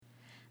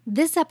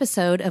This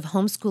episode of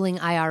Homeschooling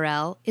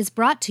IRL is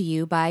brought to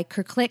you by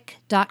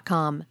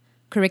Kirklick.com.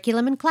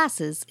 Curriculum and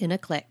classes in a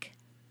click.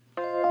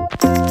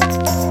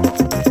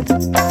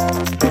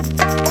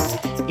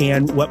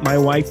 And what my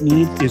wife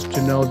needs is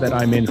to know that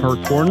I'm in her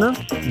corner,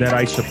 that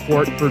I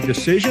support her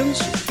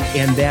decisions,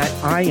 and that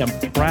I am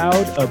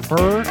proud of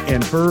her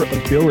and her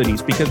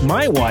abilities, because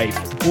my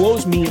wife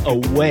blows me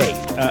away.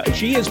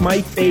 She is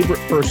my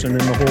favorite person in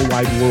the whole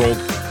wide world.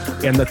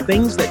 And the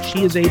things that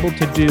she is able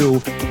to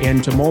do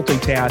and to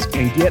multitask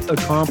and get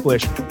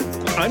accomplished,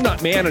 I'm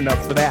not man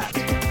enough for that.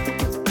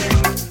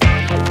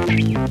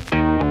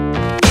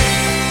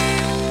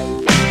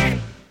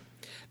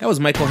 That was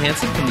Michael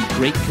Hansen from the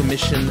Great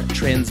Commission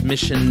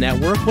Transmission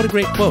Network. What a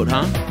great quote,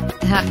 huh?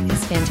 That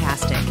is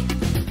fantastic.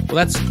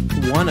 Well, that's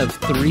one of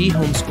 3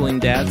 homeschooling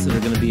dads that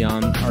are going to be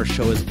on our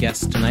show as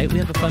guests tonight. We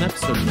have a fun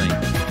episode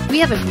tonight. We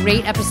have a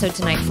great episode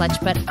tonight, Fletch,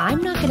 but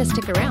I'm not going to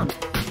stick around.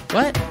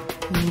 What?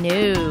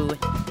 No.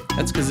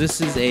 That's because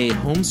this is a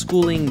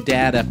homeschooling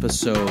dad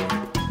episode.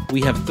 We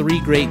have 3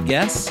 great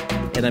guests,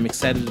 and I'm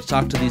excited to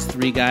talk to these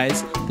 3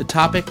 guys. The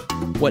topic,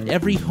 what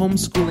every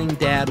homeschooling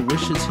dad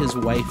wishes his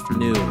wife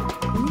knew.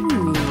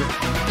 Ooh.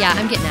 Yeah,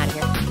 I'm getting out of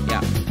here.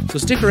 Yeah. So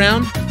stick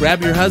around,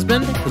 grab your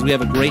husband, because we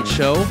have a great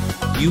show.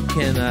 You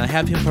can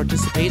have him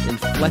participate in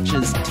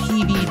Fletch's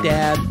TV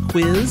Dad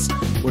Quiz,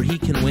 where he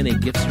can win a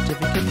gift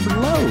certificate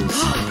from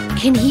Lowe's.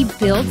 Can he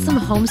build some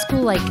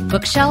homeschool,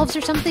 bookshelves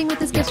or something with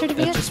his gift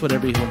certificate? That's just what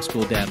every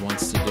homeschool dad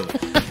wants to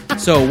do.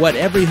 So what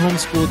every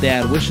homeschool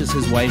dad wishes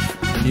his wife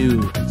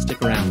knew.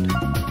 Stick around.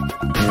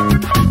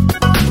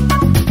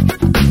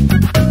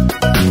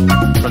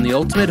 From the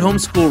Ultimate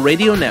Homeschool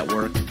Radio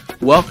Network,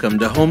 welcome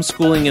to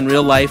Homeschooling in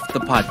Real Life, the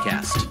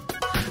podcast.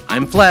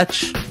 I'm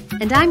Fletch.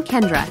 And I'm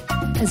Kendra.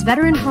 As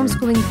veteran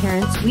homeschooling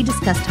parents, we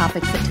discuss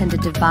topics that tend to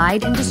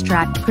divide and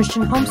distract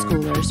Christian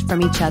homeschoolers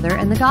from each other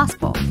and the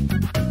gospel.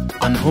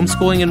 On the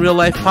Homeschooling in Real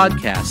Life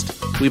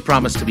podcast, we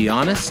promise to be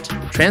honest,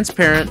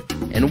 transparent,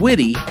 and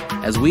witty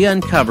as we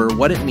uncover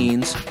what it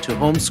means to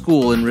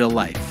homeschool in real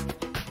life.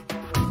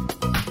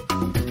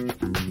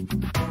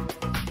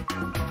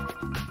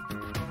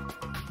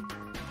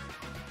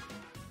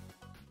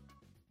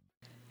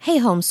 Hey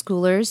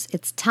homeschoolers,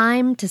 it's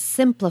time to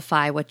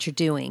simplify what you're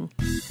doing.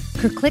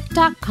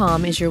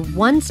 Kirklick.com is your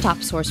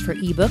one-stop source for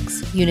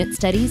ebooks, unit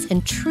studies,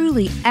 and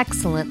truly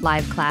excellent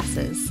live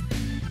classes.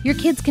 Your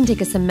kids can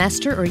take a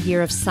semester or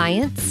year of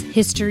science,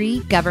 history,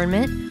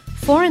 government,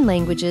 foreign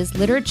languages,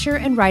 literature,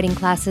 and writing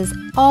classes,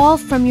 all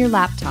from your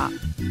laptop.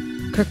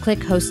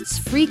 Kirklick hosts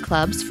free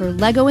clubs for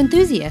Lego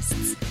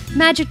enthusiasts,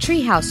 Magic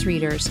Tree House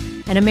readers,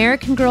 and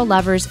American Girl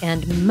lovers,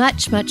 and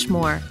much, much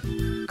more.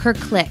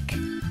 Kirklick.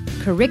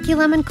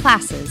 Curriculum and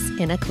classes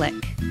in a click.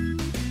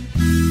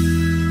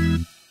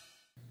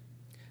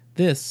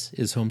 This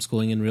is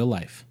Homeschooling in Real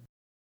Life.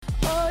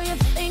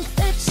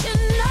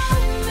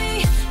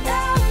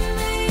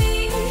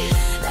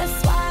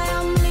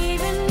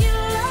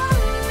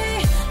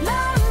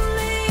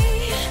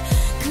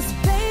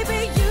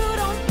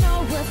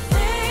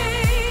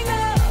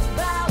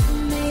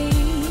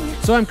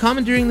 So I'm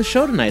commandeering the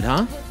show tonight,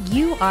 huh?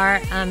 You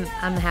are. I'm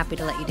happy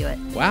to let you do it.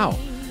 Wow.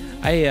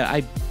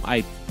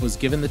 I was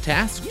given the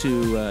task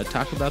to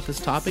talk about this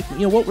topic.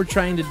 You know, what we're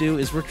trying to do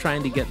is we're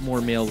trying to get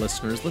more male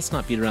listeners. Let's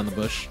not beat around the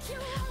bush.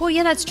 Well,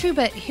 yeah, that's true,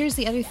 but here's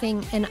the other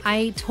thing, and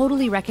I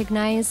totally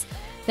recognize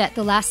that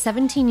the last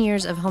 17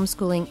 years of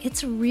homeschooling,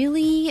 it's a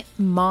really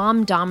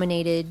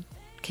mom-dominated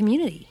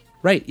community.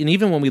 Right, and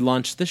even when we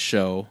launched this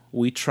show,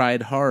 we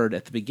tried hard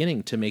at the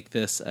beginning to make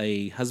this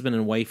a husband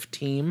and wife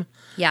team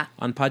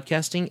on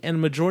podcasting, and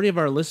the majority of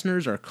our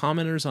listeners, our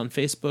commenters on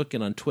Facebook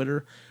and on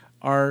Twitter,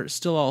 are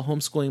still all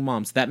homeschooling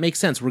moms. That makes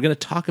sense. We're going to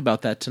talk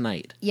about that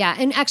tonight. Yeah,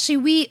 and actually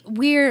we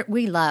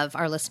love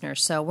our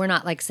listeners, so we're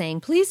not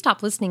saying please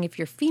stop listening if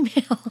you're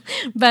female,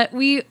 but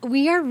we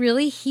are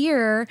really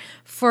here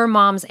for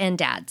moms and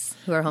dads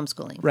who are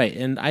homeschooling. Right,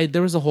 and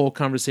there was a whole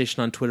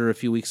conversation on Twitter a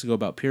few weeks ago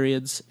about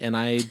periods, and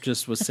I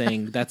just was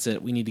saying that's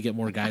it. We need to get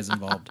more guys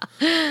involved.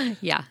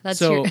 Yeah,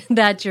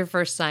 that's your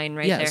first sign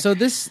right there. Yeah, so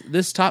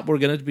this top we're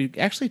going to be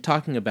actually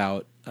talking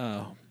about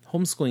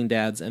homeschooling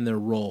dads and their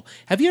role.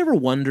 Have you ever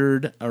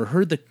wondered or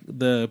heard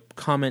the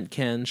comment,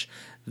 Kenj,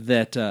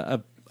 that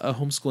a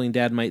homeschooling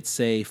dad might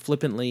say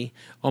flippantly,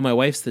 "Oh, my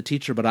wife's the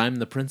teacher, but I'm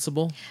the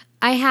principal"?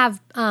 I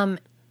have,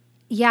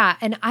 yeah,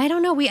 and I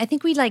don't know. I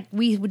think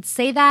we would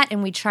say that,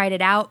 and we tried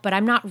it out, but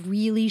I'm not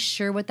really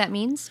sure what that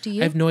means. Do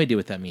you? I have no idea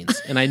what that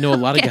means, and I know a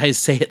lot of guys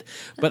say it,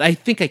 but I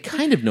think I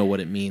kind of know what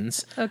it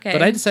means. Okay,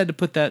 but I decided to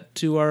put that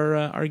to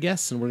our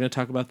guests, and we're going to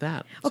talk about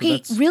that.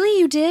 Okay, so really,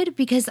 you did?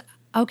 Because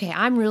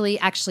I'm really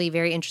actually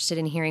very interested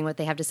in hearing what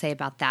they have to say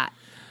about that.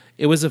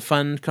 It was a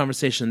fun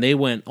conversation. They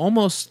went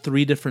almost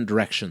 3 different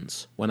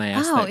directions when I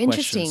asked that question. Oh,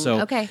 interesting. So,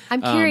 okay.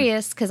 I'm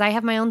curious because I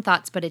have my own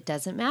thoughts, but it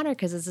doesn't matter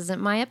because this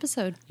isn't my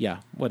episode.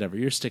 Yeah, whatever.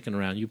 You're sticking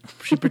around.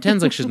 She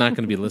pretends like she's not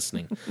going to be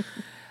listening.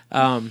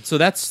 So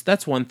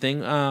that's one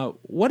thing.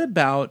 What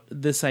about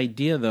this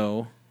idea,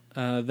 though,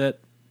 that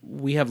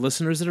we have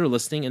listeners that are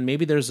listening, and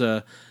maybe there's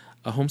a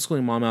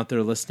homeschooling mom out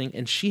there listening,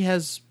 and she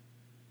has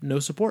no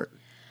support.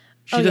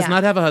 She does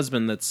not have a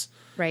husband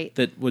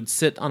that would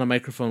sit on a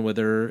microphone with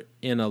her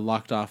in a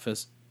locked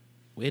office.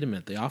 Wait a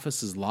minute, the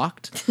office is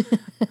locked?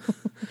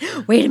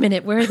 Wait a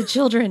minute, where are the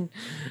children?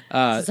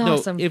 This is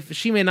awesome. If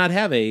she may not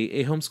have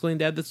a homeschooling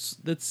dad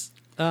that's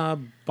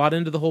bought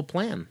into the whole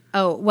plan.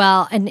 Oh,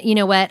 well, and you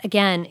know what?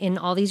 Again, in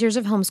all these years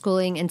of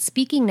homeschooling and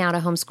speaking now to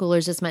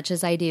homeschoolers as much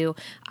as I do,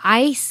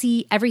 I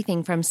see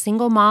everything from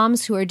single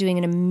moms who are doing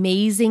an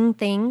amazing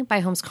thing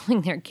by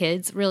homeschooling their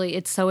kids. Really,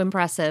 it's so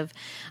impressive.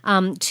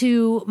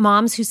 To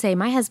moms who say,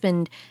 my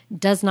husband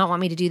does not want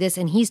me to do this,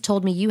 and he's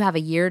told me you have a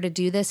year to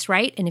do this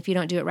right, and if you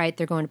don't do it right,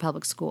 they're going to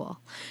public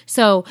school.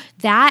 So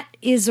that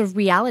is a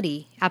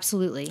reality,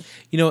 absolutely.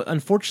 You know,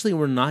 unfortunately,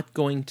 we're not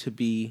going to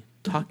be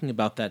talking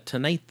about that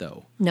tonight,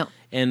 though. No.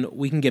 And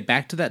we can get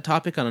back to that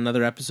topic on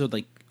another episode,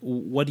 like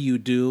what do you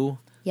do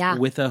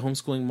with a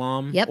homeschooling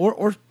mom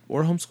or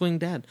homeschooling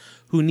dad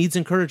who needs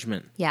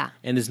encouragement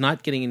and is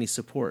not getting any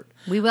support.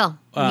 We will.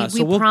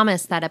 We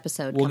promise that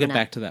episode. We'll get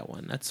back to that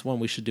one. That's one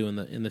we should do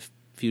in the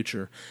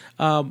future.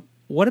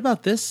 What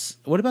about this?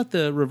 What about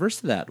the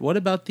reverse of that? What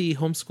about the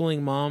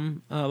homeschooling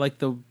mom, like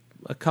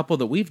a couple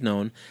that we've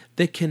known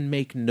that can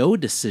make no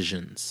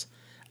decisions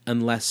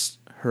unless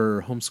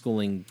her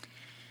homeschooling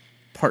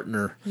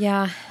partner,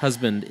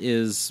 husband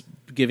is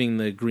giving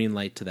the green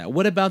light to that?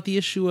 What about the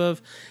issue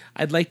of,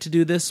 I'd like to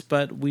do this,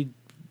 but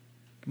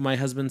my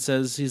husband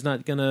says he's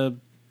not going to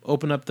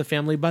open up the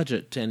family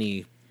budget to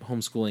any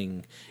homeschooling,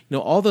 you know,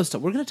 all those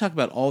stuff. We're going to talk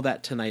about all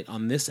that tonight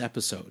on this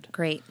episode.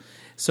 Great.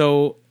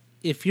 So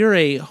if you're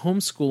a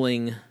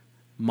homeschooling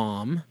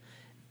mom,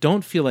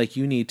 don't feel like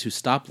you need to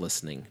stop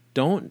listening.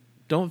 Don't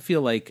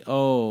feel like,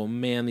 oh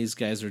man, these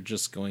guys are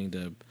just going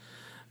to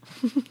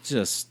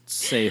just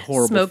say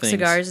horrible smoke things.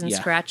 Cigars and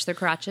scratch their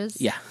crotches.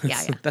 Yeah.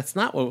 That's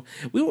not what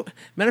we were.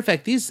 Matter of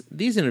fact, these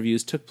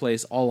interviews took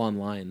place all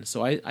online.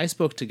 So I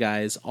spoke to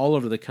guys all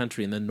over the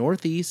country in the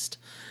Northeast,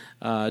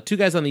 2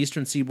 guys on the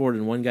Eastern Seaboard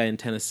and 1 guy in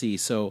Tennessee.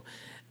 So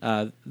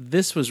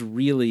this was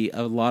really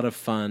a lot of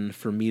fun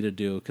for me to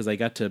do because I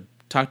got to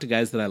talk to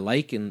guys that I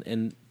like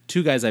and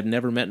 2 guys I've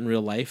never met in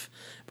real life,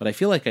 but I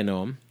feel like I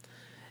know them.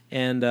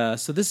 And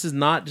so this is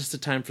not just a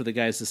time for the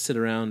guys to sit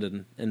around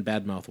and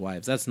badmouth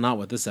wives. That's not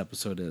what this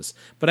episode is.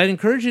 But I'd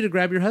encourage you to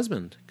grab your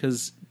husband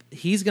because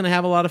he's going to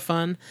have a lot of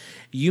fun.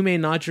 You may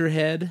nod your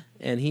head,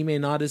 and he may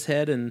nod his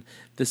head, and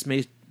this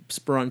may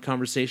spur on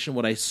conversation.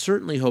 What I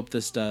certainly hope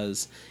this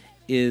does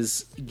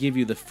is give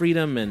you the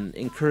freedom and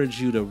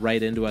encourage you to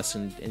write into us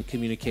and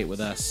communicate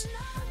with us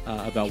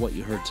about what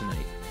you heard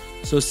tonight.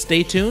 So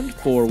stay tuned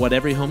for what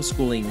every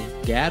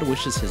homeschooling dad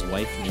wishes his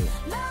wife knew.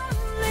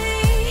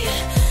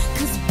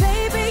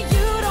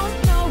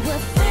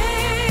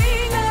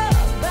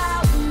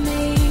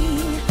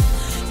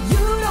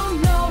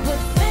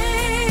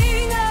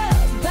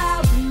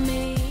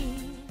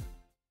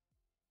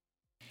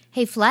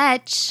 Hey,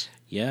 Fletch.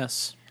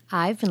 Yes.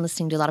 I've been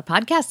listening to a lot of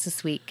podcasts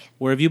this week.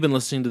 Where have you been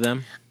listening to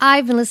them?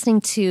 I've been listening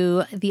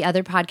to the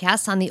other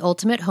podcasts on the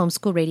Ultimate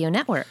Homeschool Radio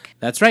Network.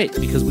 That's right,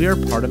 because we are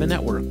part of a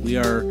network. We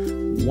are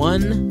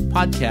one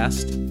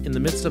podcast in the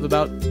midst of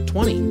about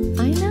 20.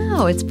 I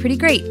know. It's pretty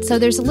great. So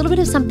there's a little bit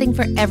of something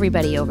for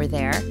everybody over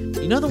there.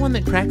 You know the one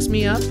that cracks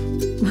me up?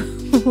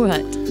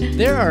 What?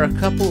 There are a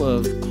couple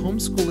of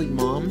homeschooling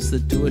moms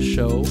that do a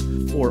show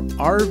for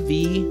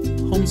RV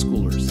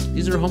homeschoolers.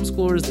 These are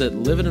homeschoolers that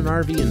live in an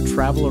RV and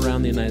travel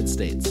around the United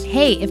States.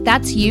 Hey, if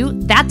that's you,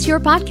 that's your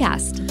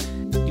podcast.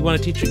 You want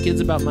to teach your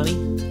kids about money?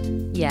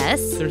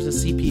 Yes. There's a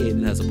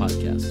CPA that has a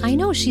podcast. I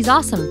know, she's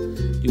awesome.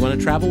 You want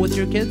to travel with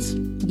your kids?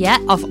 Yeah,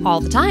 all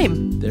the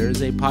time.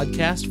 There's a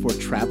podcast for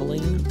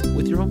traveling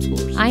with your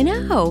homeschoolers. I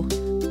know.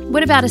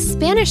 What about a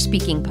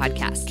Spanish-speaking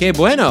podcast? Que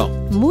bueno.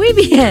 Muy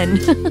bien.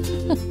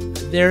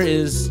 There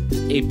is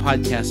a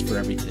podcast for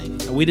everything.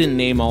 We didn't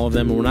name all of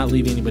them, and we're not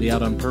leaving anybody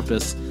out on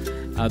purpose.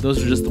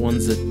 Those are just the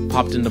ones that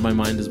popped into my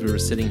mind as we were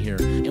sitting here.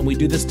 And we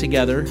do this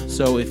together,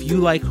 so if you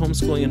like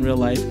homeschooling in real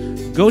life,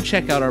 go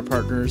check out our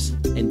partners,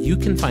 and you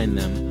can find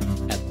them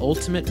at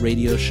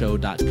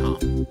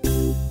ultimateradioshow.com.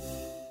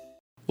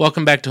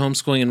 Welcome back to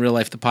Homeschooling in Real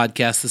Life, the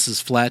podcast. This is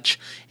Fletch,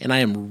 and I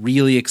am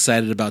really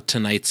excited about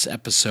tonight's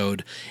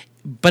episode.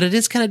 But it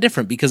is kind of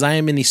different because I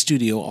am in the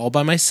studio all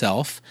by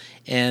myself,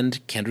 and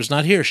Kendra's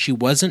not here. She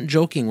wasn't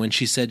joking when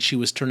she said she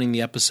was turning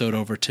the episode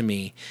over to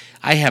me.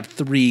 I have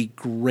 3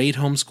 great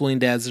homeschooling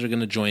dads that are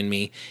going to join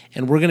me,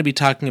 and we're going to be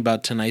talking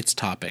about tonight's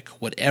topic,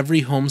 what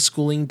every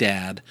homeschooling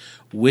dad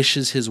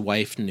wishes his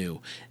wife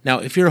knew. Now,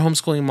 if you're a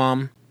homeschooling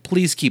mom,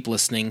 please keep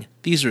listening.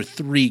 These are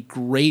 3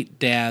 great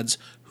dads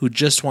who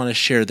just want to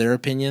share their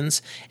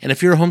opinions. And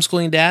if you're a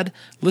homeschooling dad,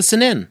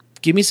 listen in.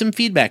 Give me some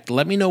feedback.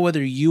 Let me know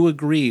whether you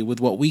agree with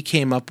what we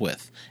came up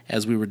with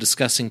as we were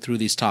discussing through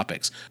these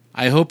topics.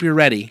 I hope you're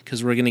ready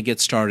because we're going to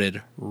get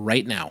started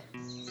right now.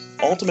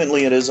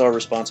 Ultimately, it is our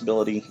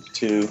responsibility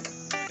to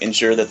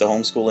ensure that the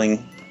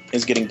homeschooling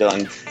is getting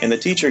done. And the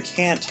teacher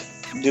can't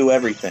do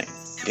everything.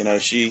 You know,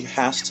 she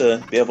has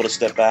to be able to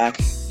step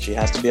back. She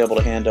has to be able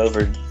to hand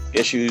over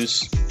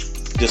issues,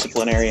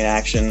 disciplinary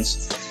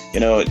actions. You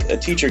know, a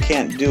teacher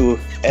can't do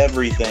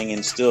everything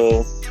and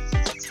still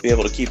be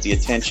able to keep the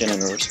attention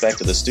and the respect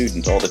of the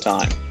student all the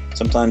time.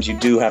 Sometimes you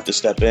do have to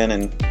step in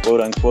and,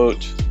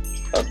 quote-unquote,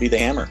 be the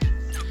hammer.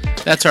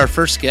 That's our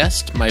first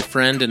guest, my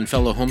friend and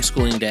fellow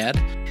homeschooling dad.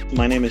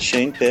 My name is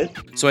Shane Pitt.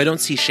 So I don't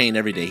see Shane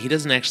every day. He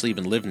doesn't actually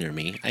even live near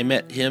me. I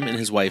met him and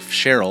his wife,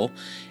 Cheryl,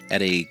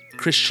 at a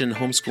Christian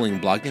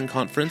homeschooling blogging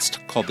conference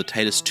called the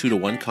Titus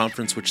 2-to-1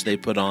 Conference, which they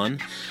put on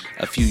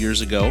a few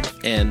years ago.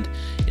 And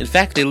in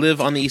fact, they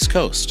live on the East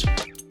Coast.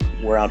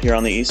 We're out here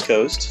on the East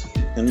Coast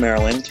in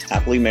Maryland,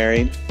 happily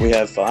married. We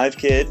have 5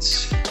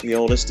 kids. The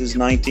oldest is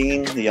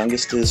 19, the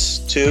youngest is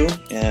 2,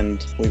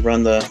 and we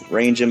run the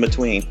range in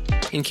between.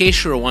 In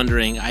case you were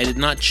wondering, I did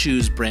not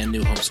choose brand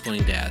new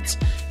homeschooling dads.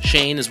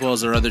 Shane, as well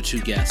as our other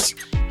 2 guests,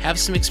 have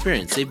some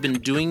experience. They've been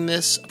doing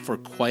this for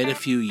quite a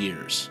few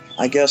years.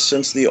 I guess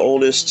since the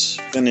oldest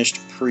finished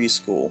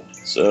preschool.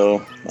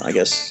 So I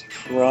guess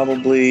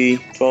probably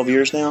 12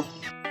 years now.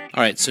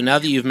 All right, so now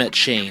that you've met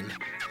Shane,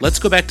 let's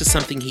go back to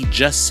something he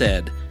just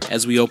said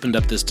as we opened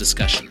up this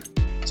discussion.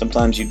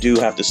 Sometimes you do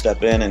have to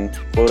step in and,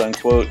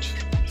 quote-unquote,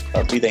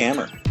 be the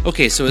hammer.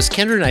 Okay, so as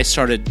Kendra and I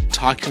started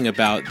talking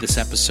about this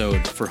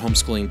episode for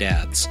homeschooling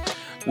dads,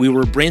 we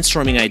were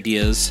brainstorming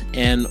ideas,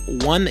 and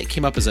one that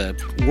came up as a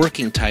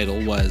working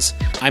title was,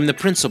 I'm the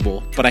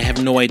principal, but I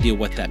have no idea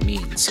what that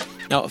means.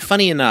 Now,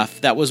 funny enough,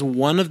 that was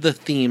one of the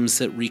themes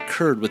that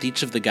recurred with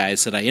each of the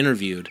guys that I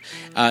interviewed.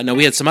 Now,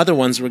 we had some other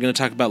ones we're going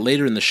to talk about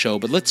later in the show,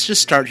 but let's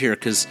just start here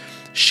because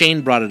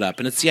Shane brought it up,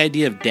 and it's the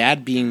idea of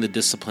dad being the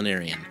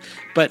disciplinarian.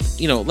 But,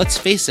 let's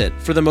face it,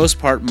 for the most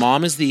part,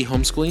 mom is the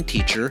homeschooling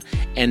teacher,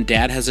 and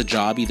dad has a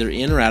job either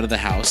in or out of the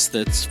house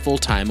that's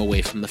full-time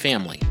away from the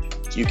family.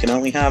 You can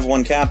only have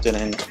one captain,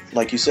 and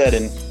like you said,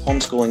 in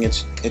homeschooling,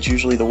 it's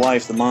usually the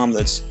wife, the mom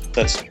that's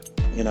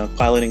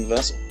piloting the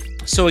vessel.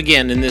 So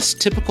again, in this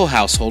typical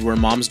household where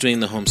mom's doing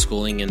the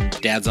homeschooling and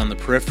dad's on the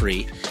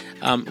periphery,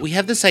 we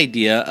have this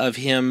idea of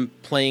him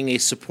playing a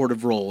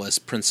supportive role as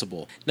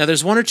principal. Now,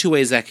 there's one or two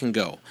ways that can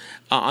go.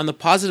 On the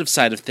positive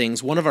side of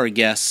things, one of our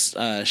guests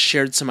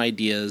shared some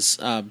ideas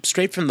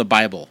straight from the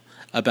Bible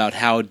about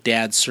how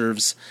dad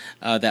serves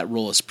that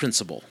role as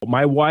principal.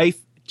 My wife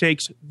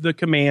takes the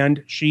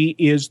command. She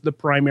is the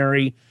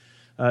primary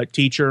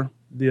teacher,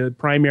 the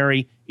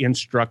primary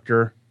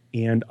instructor,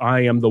 and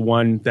I am the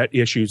one that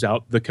issues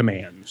out the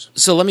commands.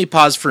 So let me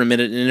pause for a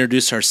minute and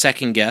introduce our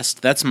second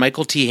guest. That's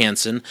Michael T.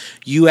 Hansen.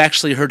 You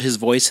actually heard his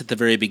voice at the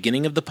very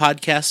beginning of the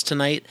podcast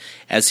tonight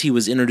as he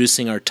was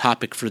introducing our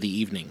topic for the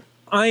evening.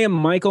 I am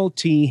Michael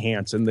T.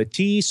 Hansen. The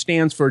T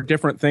stands for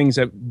different things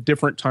at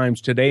different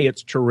times. Today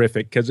it's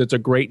terrific because it's a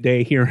great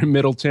day here in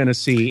Middle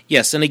Tennessee.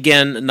 Yes, and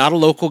again, not a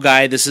local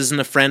guy. This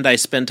isn't a friend I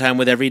spend time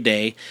with every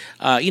day.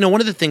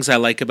 One of the things I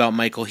like about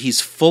Michael,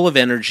 he's full of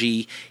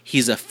energy.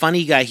 He's a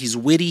funny guy. He's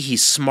witty.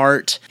 He's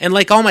smart. And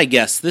like all my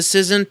guests, this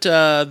isn't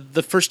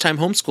the first time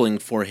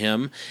homeschooling for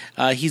him.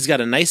 He's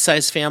got a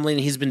nice-sized family,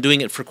 and he's been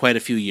doing it for quite a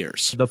few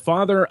years. The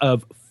father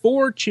of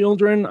 4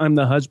 children. I'm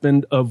the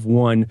husband of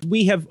 1.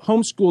 We have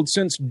homeschooled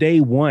since day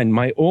 1.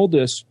 My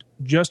oldest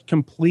just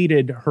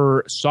completed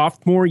her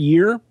sophomore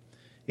year,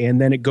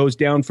 and then it goes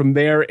down from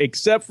there,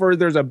 except for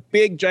there's a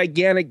big,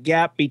 gigantic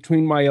gap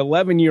between my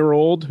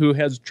 11-year-old, who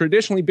has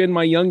traditionally been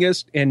my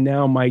youngest, and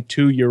now my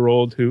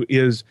 2-year-old, who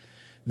is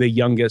the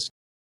youngest.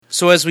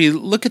 So as we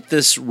look at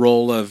this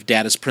role of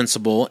dad as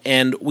principal,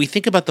 and we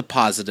think about the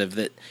positive,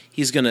 that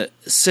he's going to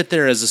sit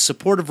there as a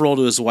supportive role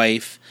to his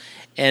wife,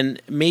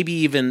 and maybe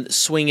even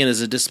swing in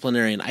as a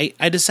disciplinarian,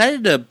 I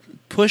decided to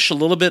push a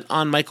little bit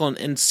on Michael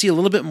and see a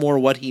little bit more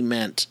what he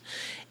meant.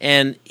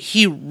 And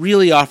he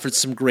really offered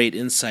some great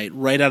insight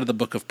right out of the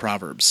book of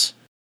Proverbs.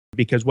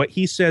 Because what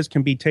he says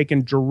can be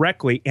taken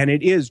directly, and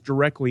it is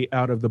directly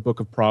out of the book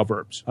of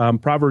Proverbs.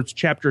 Proverbs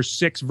chapter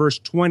 6, verse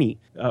 20.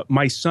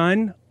 My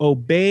son,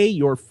 obey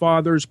your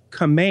father's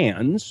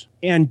commands,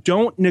 and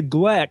don't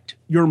neglect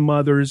your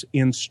mother's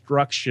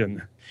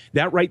instruction.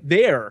 That right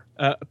there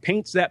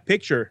paints that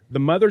picture. The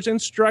mother's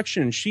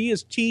instruction, she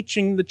is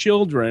teaching the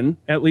children,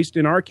 at least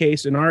in our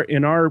case, in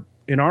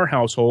our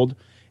household,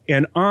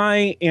 and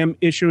I am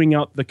issuing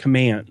out the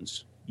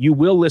commands. You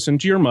will listen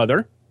to your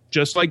mother,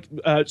 just like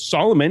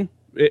Solomon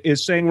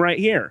is saying right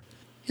here.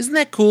 Isn't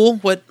that cool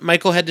what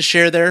Michael had to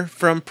share there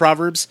from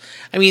Proverbs?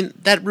 I mean,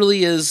 that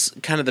really is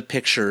kind of the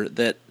picture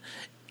that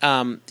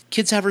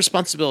kids have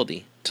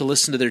responsibility to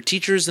listen to their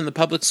teachers in the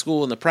public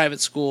school and the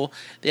private school.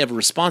 They have a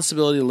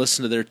responsibility to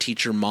listen to their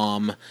teacher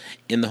mom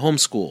in the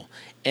homeschool.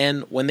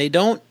 And when they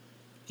don't,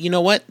 you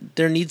know what?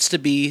 There needs to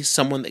be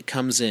someone that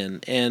comes in.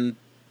 And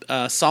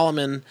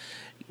Solomon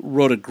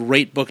wrote a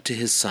great book to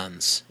his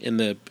sons in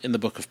the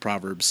book of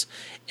Proverbs,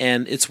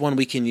 and it's one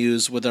we can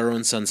use with our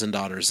own sons and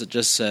daughters. It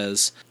just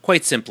says,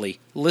 quite simply,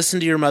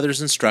 listen to your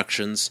mother's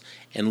instructions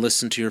and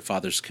listen to your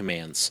father's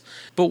commands.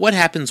 But what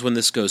happens when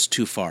this goes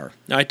too far?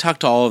 Now, I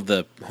talked to all of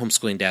the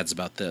homeschooling dads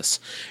about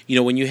this.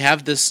 When you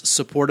have this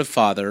supportive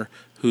father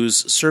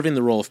who's serving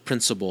the role of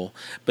principal,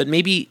 but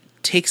maybe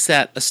takes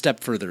that a step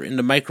further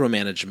into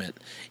micromanagement,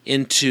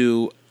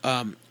 into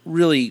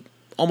really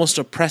almost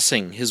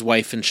oppressing his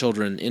wife and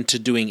children into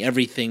doing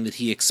everything that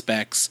he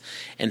expects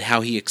and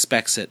how he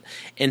expects it,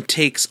 and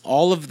takes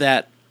all of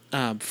that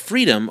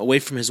freedom away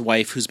from his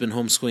wife who's been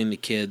homeschooling the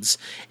kids,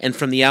 and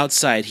from the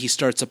outside he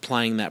starts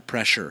applying that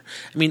pressure.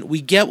 I mean,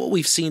 we get what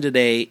we've seen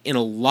today in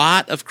a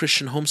lot of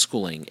Christian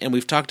homeschooling, and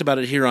we've talked about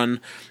it here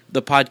on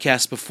the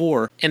podcast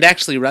before. And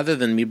actually, rather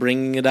than me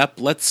bringing it up,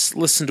 let's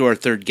listen to our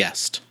third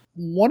guest.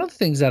 One of the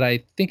things that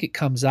I think it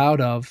comes out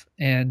of,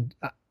 and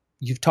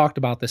you've talked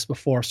about this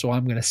before, so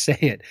I'm going to say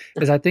it,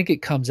 is I think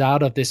it comes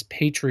out of this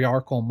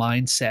patriarchal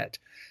mindset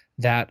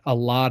that a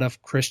lot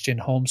of Christian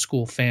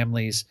homeschool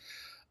families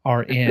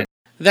are in.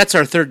 That's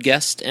our third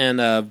guest and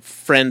a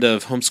friend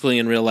of Homeschooling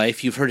in Real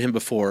Life. You've heard him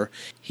before.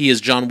 He is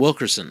John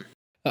Wilkerson.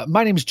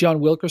 My name is John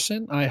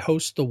Wilkerson. I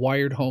host The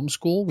Wired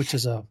Homeschool, which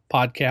is a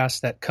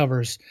podcast that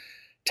covers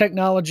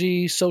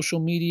technology, social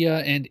media,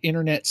 and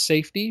internet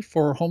safety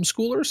for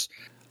homeschoolers.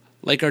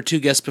 Like our two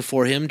guests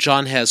before him,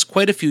 John has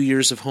quite a few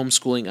years of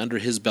homeschooling under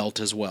his belt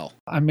as well.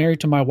 I'm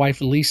married to my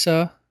wife,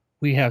 Lisa.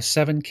 We have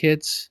 7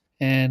 kids,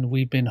 and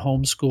we've been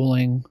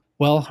homeschooling.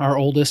 Well, our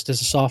oldest is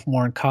a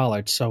sophomore in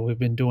college, so we've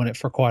been doing it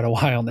for quite a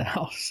while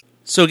now.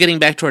 So getting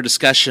back to our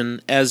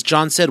discussion, as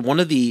John said, one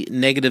of the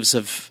negatives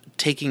of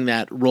taking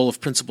that role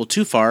of principal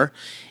too far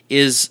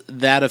is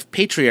that of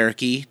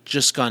patriarchy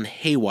just gone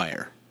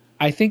haywire.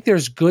 I think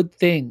there's good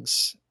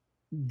things,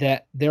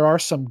 that there are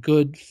some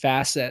good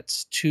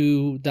facets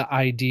to the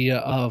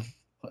ideas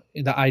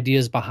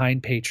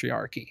behind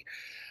patriarchy.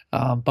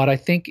 But I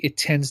think it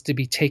tends to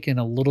be taken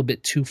a little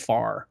bit too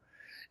far.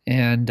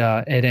 And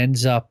it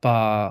ends up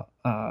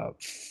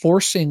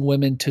forcing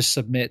women to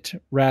submit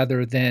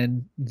rather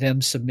than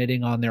them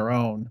submitting on their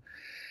own.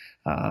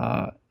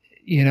 By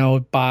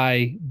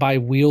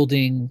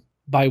wielding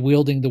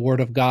the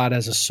Word of God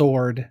as a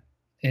sword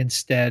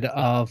instead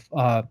of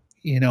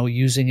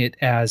using it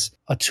as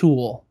a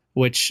tool.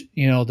 Which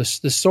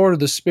the sword of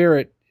the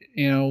Spirit.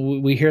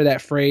 We hear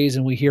that phrase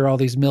and we hear all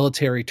these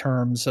military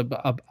terms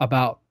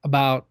about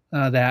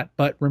that.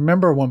 But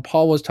remember, when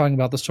Paul was talking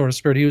about the sword of the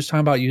Spirit, he was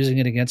talking about using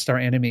it against our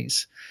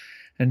enemies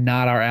and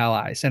not our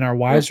allies. And our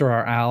wives are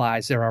our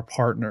allies; they're our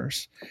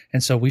partners.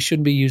 And so we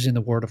shouldn't be using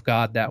the Word of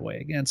God that way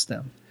against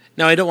them.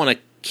 Now, I don't want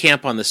to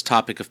camp on this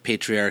topic of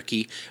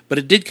patriarchy, but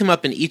it did come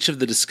up in each of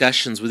the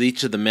discussions with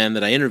each of the men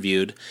that I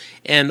interviewed.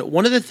 And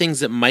one of the things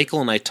that Michael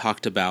and I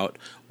talked about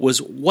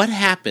was what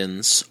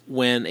happens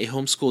when a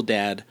homeschool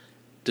dad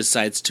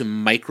decides to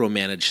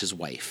micromanage his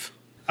wife.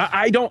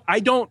 I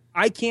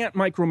can't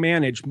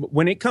micromanage.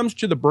 When it comes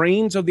to the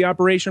brains of the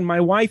operation, my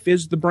wife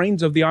is the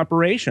brains of the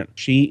operation.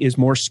 She is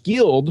more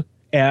skilled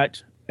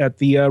at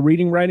the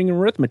reading, writing, and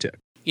arithmetic.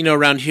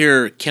 Around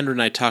here, Kendra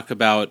and I talk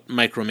about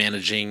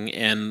micromanaging,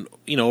 and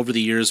over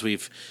the years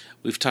we've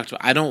talked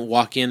about. I don't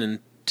walk in and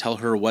tell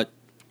her what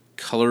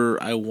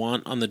color I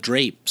want on the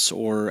drapes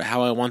or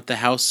how I want the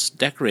house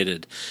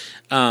decorated.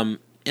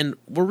 And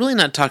we're really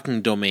not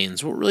talking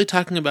domains. What we're really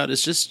talking about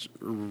is just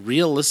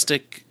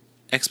realistic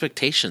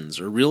expectations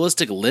or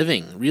realistic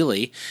living,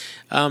 really.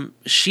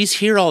 She's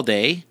here all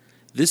day.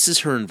 This is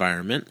her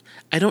environment.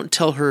 I don't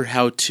tell her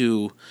how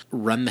to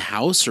run the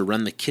house or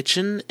run the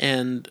kitchen,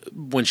 and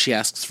when she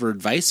asks for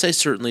advice, I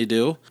certainly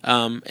do.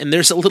 And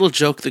there's a little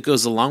joke that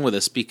goes along with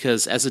this,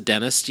 because as a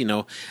dentist,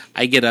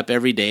 I get up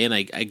every day and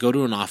I go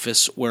to an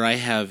office where I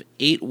have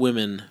 8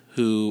 women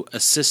who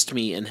assist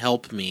me and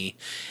help me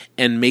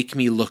and make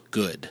me look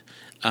good.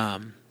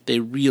 They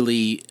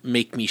really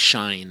make me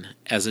shine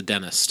as a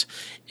dentist.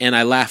 And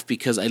I laugh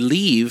because I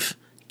leave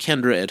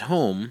Kendra at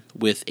home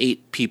with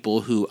 8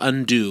 people who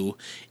undo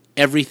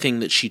everything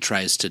that she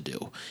tries to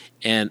do.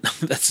 And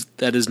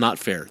that is not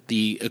fair.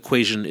 The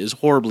equation is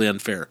horribly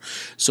unfair.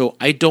 So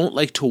I don't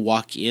like to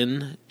walk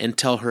in and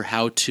tell her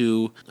how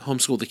to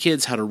homeschool the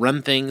kids, how to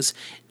run things,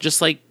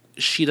 just like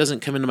she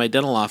doesn't come into my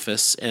dental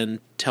office and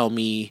tell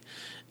me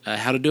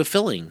how to do a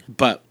filling.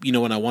 But,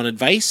 when I want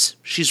advice,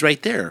 she's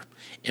right there.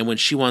 And when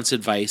she wants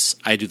advice,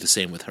 I do the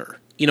same with her.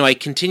 I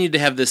continued to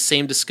have this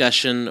same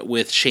discussion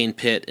with Shane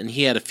Pitt, and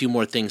he had a few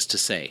more things to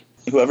say.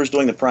 Whoever's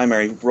doing the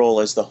primary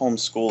role as the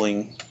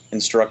homeschooling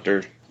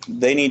instructor,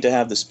 they need to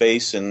have the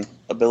space and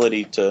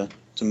ability to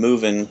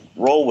move and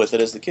roll with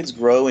it as the kids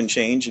grow and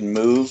change and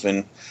move.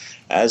 And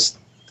as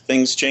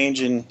things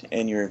change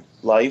in your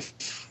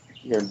life,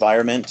 your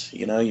environment,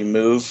 you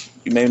move.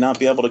 You may not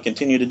be able to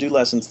continue to do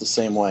lessons the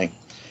same way.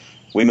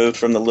 We moved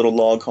from the little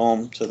log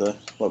home to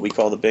what we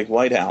call the big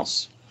white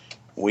house.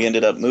 We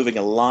ended up moving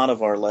a lot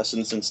of our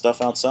lessons and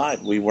stuff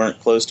outside. We weren't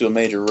close to a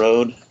major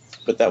road,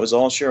 but that was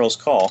all Cheryl's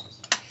call.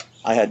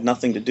 I had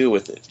nothing to do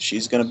with it.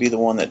 She's going to be the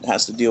one that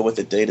has to deal with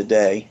it day to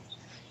day.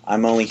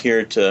 I'm only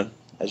here to,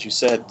 as you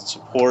said,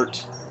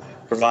 support,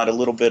 provide a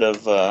little bit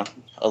of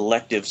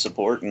elective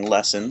support and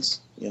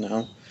lessons,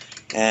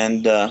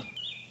 and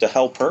to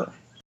help her.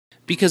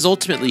 Because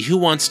ultimately, who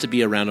wants to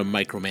be around a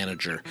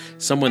micromanager?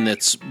 Someone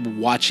that's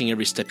watching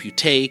every step you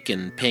take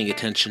and paying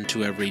attention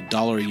to every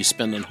dollar you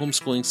spend on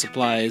homeschooling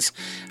supplies.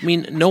 I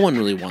mean, no one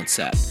really wants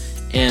that.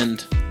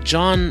 And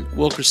John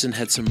Wilkerson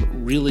had some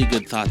really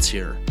good thoughts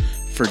here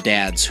for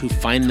dads who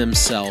find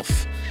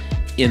themselves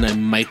in a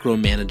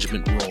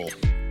micromanagement role.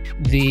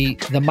 The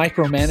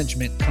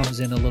micromanagement comes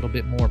in a little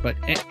bit more, but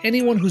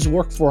anyone who's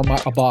worked for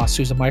a boss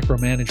who's a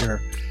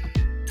micromanager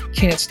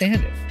can't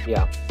stand it.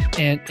 Yeah.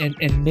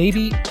 And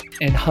maybe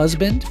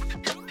husband,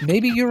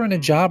 maybe you're in a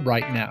job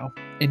right now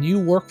and you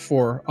work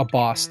for a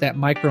boss that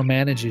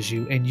micromanages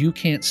you and you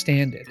can't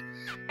stand it.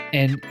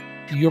 And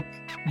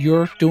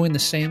you're doing the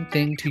same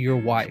thing to your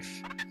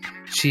wife.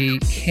 She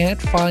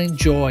can't find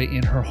joy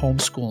in her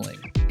homeschooling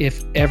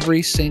if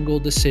every single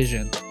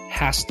decision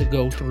has to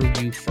go through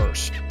you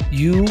first.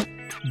 You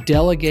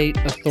delegate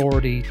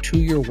authority to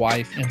your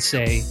wife and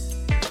say,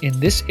 in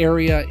this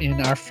area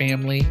in our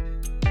family,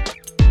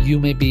 you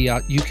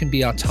can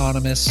be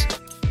autonomous.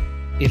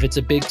 If it's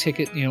a big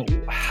ticket,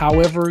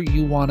 however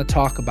you want to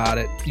talk about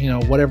it,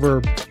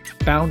 whatever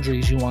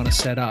boundaries you want to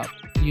set up,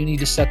 you need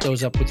to set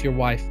those up with your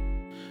wife.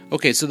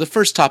 Okay, so the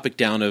first topic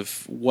down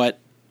of what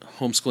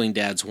homeschooling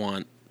dads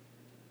want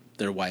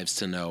their wives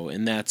to know,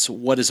 and that's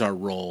what is our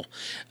role.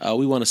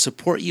 We want to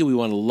support you, we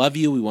want to love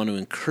you, we want to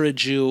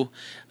encourage you.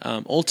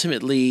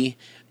 Ultimately,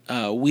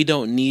 we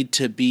don't need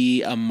to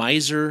be a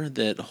miser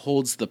that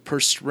holds the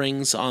purse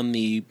strings on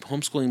the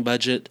homeschooling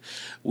budget.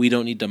 We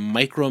don't need to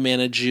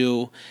micromanage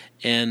you.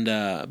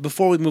 And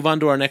before we move on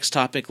to our next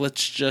topic,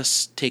 let's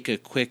just take a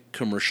quick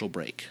commercial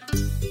break.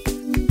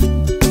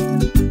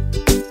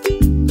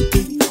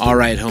 All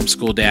right,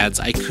 homeschool dads,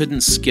 I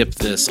couldn't skip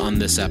this on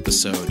this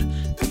episode.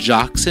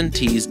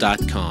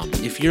 JocksandTees.com.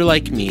 If you're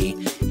like me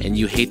and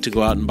you hate to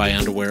go out and buy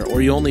underwear,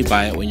 or you only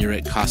buy it when you're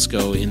at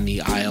Costco in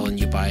the aisle and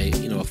you buy,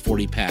 a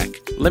 40-pack,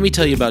 let me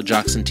tell you about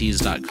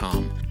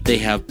JocksandTees.com. They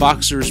have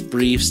boxers,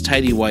 briefs,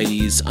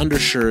 tighty-whities,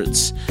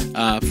 undershirts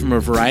from a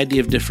variety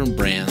of different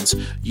brands.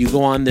 You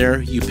go on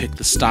there, you pick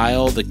the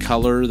style, the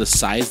color, the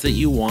size that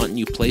you want, and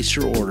you place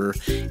your order.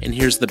 And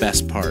here's the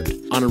best part.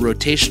 On a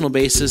rotational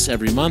basis,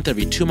 every month,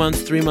 every 2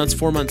 months, 3 months,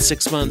 4 months,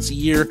 6 months, a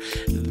year,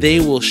 they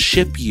will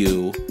ship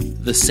you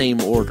the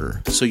same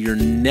order. So you're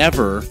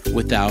never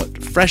without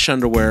fresh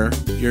underwear.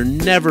 You're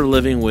never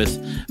living with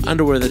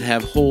underwear that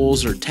have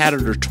holes or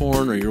tattered or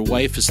torn, or your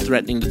wife is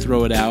threatening to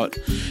throw it out.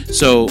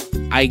 So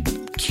I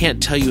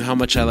can't tell you how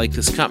much I like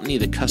this company.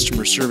 The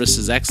customer service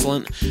is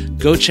excellent.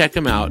 Go check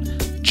them out,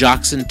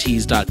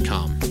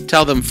 JocksandTees.com.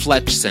 Tell them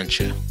Fletch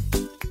sent you.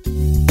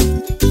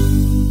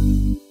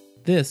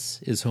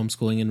 This is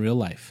Homeschooling in Real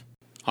Life.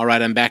 All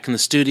right, I'm back in the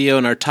studio,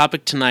 and our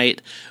topic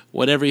tonight,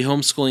 what every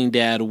homeschooling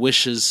dad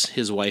wishes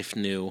his wife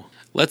knew.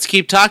 Let's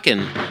keep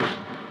talking.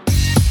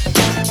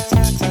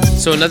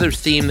 So another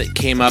theme that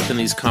came up in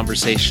these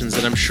conversations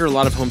that I'm sure a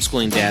lot of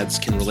homeschooling dads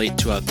can relate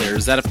to out there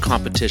is that of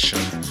competition.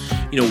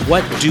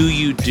 What do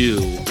you do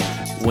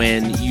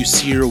when you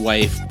see your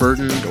wife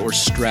burdened or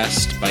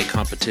stressed by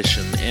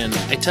competition? And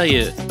I tell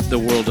you, the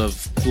world of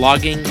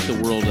blogging,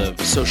 the world of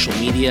social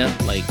media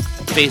like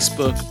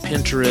Facebook,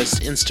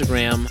 Pinterest,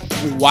 Instagram,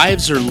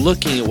 wives are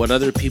looking at what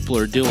other people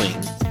are doing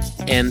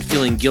and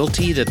feeling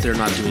guilty that they're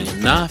not doing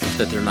enough,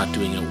 that they're not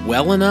doing it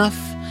well enough.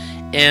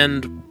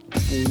 And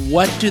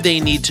what do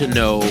they need to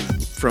know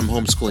from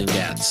homeschooling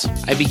dads?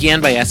 I began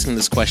by asking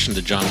this question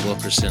to John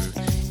Wilkerson,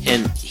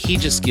 and he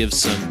just gives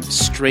some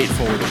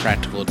straightforward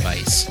practical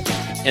advice,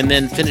 and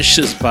then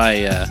finishes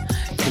by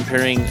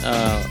comparing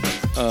a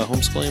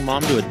homeschooling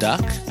mom to a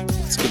duck.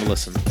 Let's give a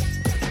listen.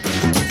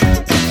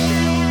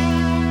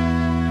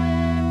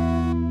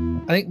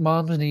 I think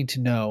moms need to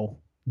know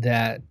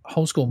that,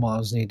 homeschool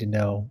moms need to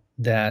know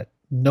that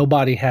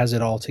nobody has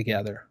it all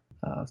together.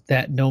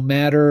 That no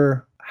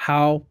matter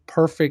how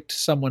perfect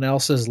someone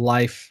else's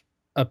life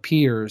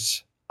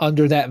appears,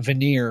 under that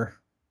veneer,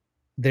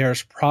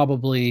 there's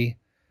probably,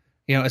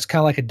 it's kind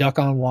of like a duck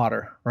on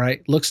water,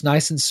 right? Looks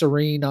nice and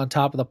serene on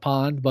top of the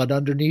pond, but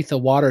underneath the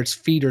water, its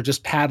feet are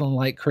just paddling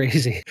like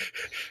crazy.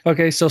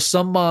 Okay, so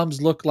some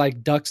moms look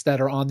like ducks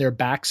that are on their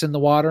backs in the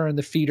water and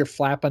the feet are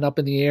flapping up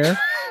in the air.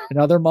 And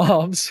other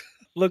moms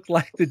look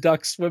like the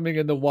ducks swimming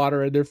in the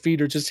water and their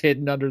feet are just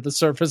hidden under the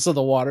surface of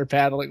the water,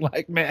 paddling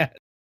like mad.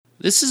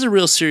 This is a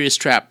real serious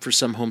trap for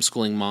some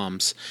homeschooling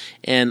moms.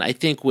 And I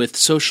think with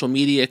social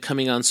media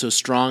coming on so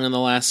strong in the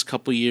last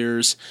couple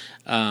years,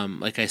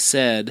 like I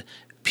said,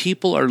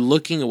 people are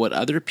looking at what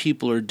other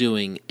people are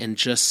doing and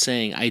just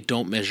saying, I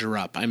don't measure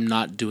up. I'm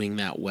not doing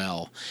that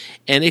well.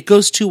 And it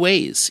goes two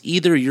ways.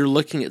 Either you're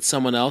looking at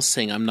someone else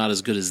saying, I'm not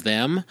as good as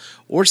them,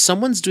 or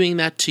someone's doing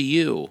that to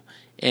you.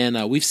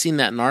 And we've seen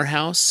that in our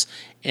house.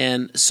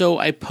 And so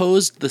I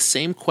posed the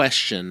same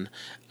question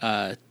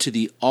to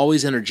the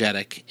always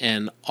energetic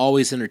and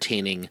always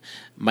entertaining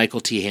Michael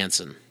T.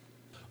 Hansen.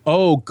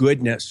 Oh,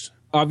 goodness.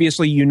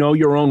 Obviously, you know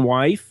your own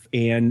wife,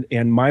 and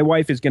my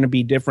wife is going to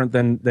be different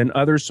than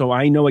others, so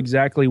I know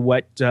exactly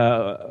what,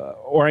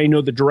 or I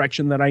know the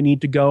direction that I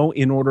need to go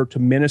in order to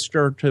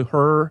minister to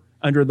her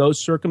under those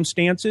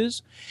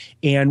circumstances.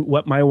 And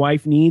what my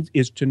wife needs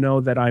is to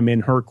know that I'm in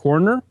her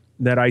corner,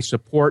 that I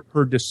support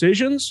her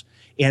decisions,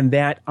 and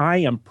that I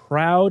am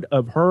proud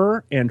of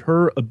her and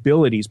her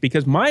abilities,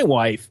 because my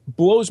wife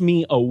blows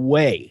me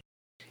away.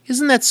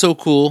 Isn't that so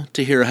cool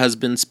to hear a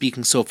husband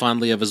speaking so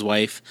fondly of his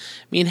wife?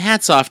 I mean,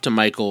 hats off to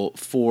Michael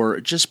for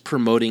just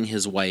promoting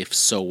his wife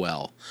so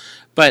well.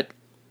 But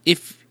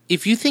if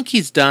you think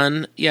he's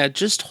done, yeah,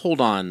 just hold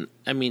on.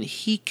 I mean,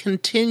 he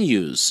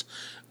continues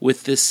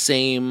with this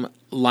same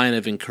line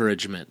of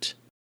encouragement.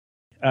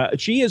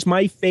 She is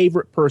my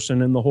favorite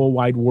person in the whole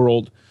wide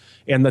world.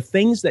 And the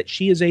things that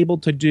she is able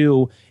to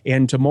do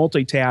and to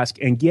multitask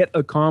and get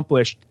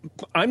accomplished,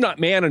 I'm not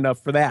man enough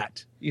for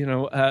that.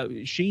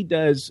 She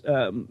does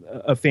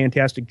a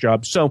fantastic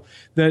job. So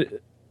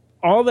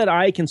all that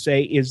I can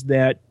say is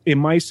that in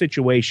my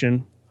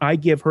situation, I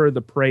give her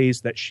the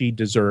praise that she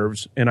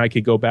deserves. And I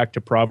could go back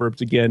to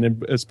Proverbs again,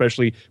 and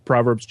especially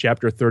Proverbs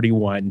chapter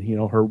 31.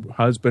 Her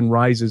husband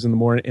rises in the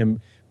morning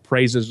and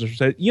praises her.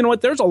 Says, you know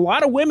what? There's a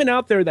lot of women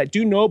out there that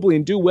do nobly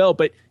and do well,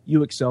 but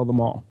you excel them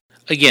all.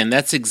 Again,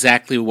 that's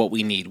exactly what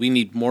we need. We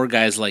need more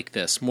guys like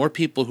this, more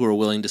people who are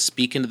willing to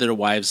speak into their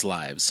wives'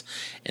 lives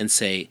and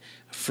say,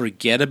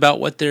 forget about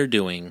what they're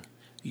doing.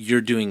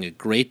 You're doing a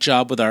great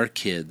job with our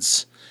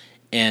kids.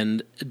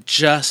 And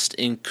just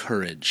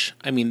encourage.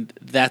 I mean,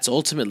 that's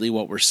ultimately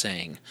what we're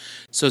saying.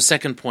 So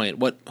second point,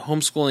 what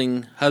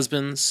homeschooling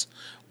husbands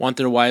want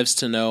their wives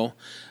to know,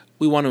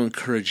 we want to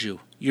encourage you.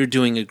 You're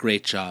doing a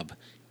great job.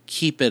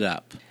 Keep it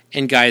up.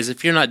 And guys,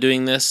 if you're not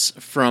doing this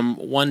from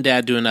one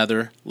dad to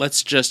another,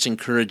 let's just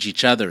encourage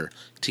each other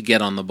to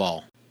get on the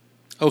ball.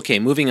 Okay,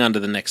 moving on to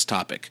the next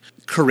topic.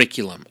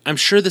 Curriculum. I'm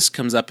sure this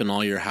comes up in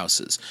all your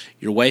houses.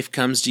 Your wife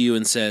comes to you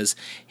and says,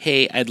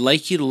 hey, I'd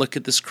like you to look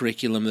at this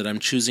curriculum that I'm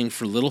choosing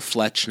for little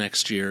Fletch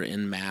next year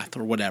in math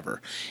or whatever.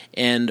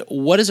 And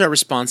what is our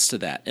response to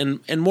that?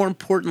 And more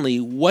importantly,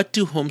 what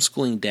do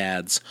homeschooling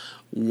dads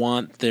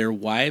want their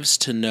wives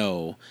to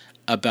know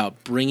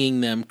about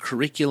bringing them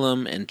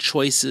curriculum and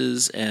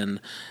choices and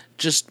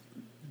just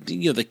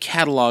the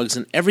catalogs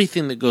and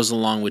everything that goes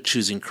along with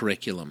choosing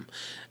curriculum?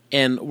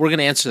 And we're going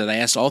to answer that. I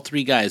asked all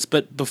three guys.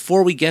 But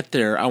before we get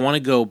there, I want to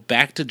go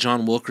back to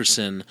John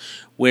Wilkerson,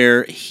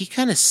 where he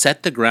kind of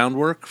set the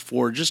groundwork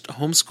for just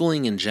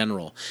homeschooling in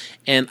general.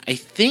 And I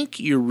think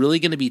you're really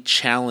going to be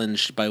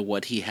challenged by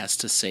what he has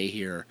to say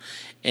here.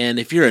 And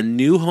if you're a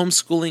new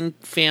homeschooling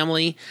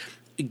family,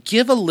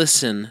 give a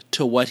listen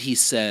to what he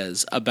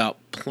says about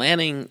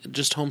planning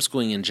just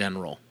homeschooling in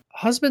general.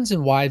 Husbands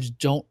and wives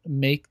don't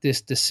make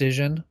this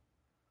decision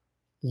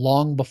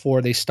long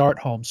before they start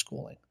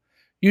homeschooling.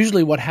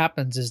 Usually what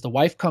happens is the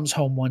wife comes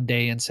home one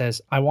day and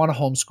says, I want to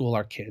homeschool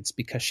our kids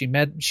because she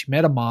met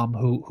a mom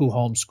who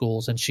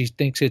homeschools and she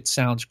thinks it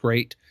sounds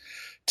great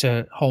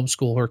to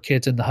homeschool her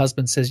kids. And the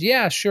husband says,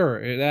 yeah,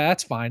 sure,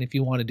 that's fine if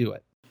you want to do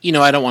it.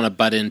 I don't want to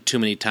butt in too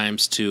many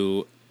times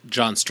to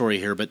John's story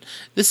here, but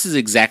this is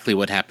exactly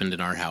what happened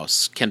in our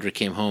house. Kendra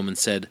came home and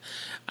said,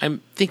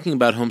 I'm thinking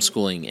about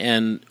homeschooling.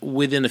 And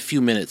within a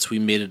few minutes, we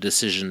made a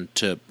decision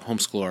to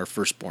homeschool our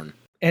firstborn.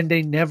 And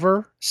they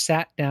never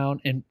sat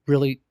down and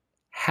really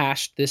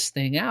hashed this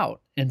thing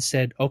out and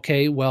said,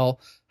 okay, well,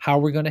 how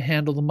are we going to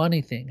handle the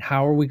money thing?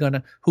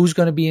 Who's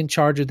going to be in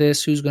charge of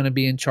this? Who's going to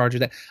be in charge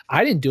of that?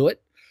 I didn't do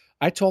it.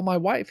 I told my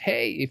wife,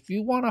 hey, if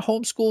you want to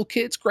homeschool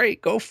kids,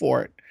 great, go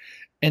for it.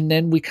 And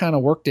then we kind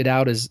of worked it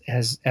out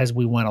as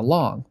we went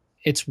along.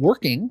 It's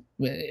working.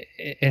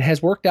 It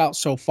has worked out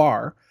so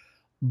far,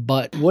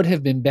 but would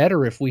have been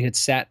better if we had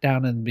sat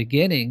down in the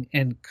beginning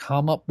and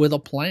come up with a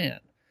plan.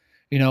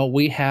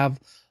 We have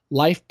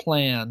life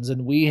plans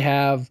and we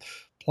have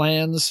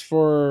plans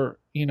for,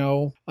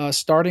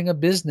 starting a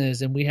business,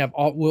 and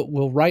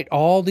we'll write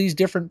all these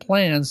different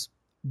plans,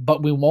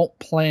 but we won't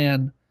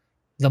plan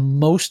the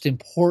most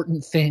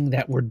important thing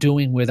that we're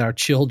doing with our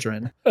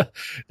children,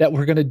 that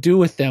we're going to do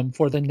with them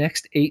for the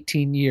next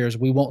 18 years.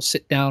 We won't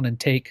sit down and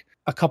take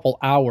a couple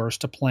hours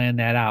to plan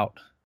that out.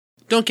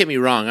 Don't get me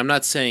wrong. I'm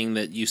not saying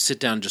that you sit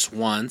down just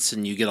once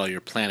and you get all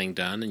your planning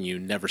done and you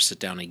never sit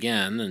down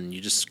again and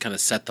you just kind of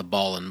set the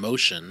ball in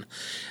motion.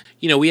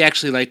 We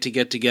actually like to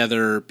get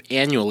together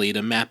annually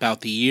to map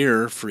out the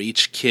year for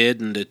each kid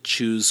and to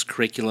choose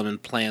curriculum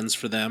and plans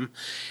for them.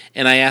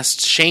 And I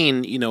asked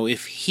Shane,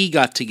 if he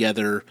got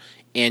together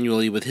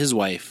annually with his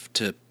wife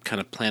to kind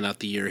of plan out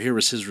the year. Here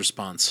was his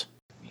response.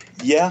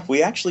 Yeah,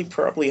 we actually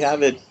probably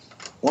have it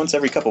once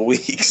every couple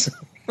weeks,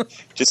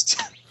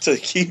 just to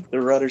keep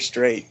the rudder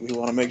straight. We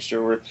want to make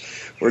sure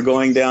we're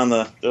going down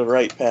the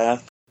right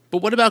path.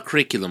 But what about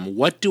curriculum?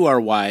 What do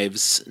our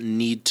wives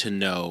need to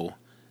know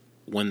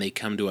when they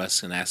come to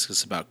us and ask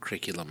us about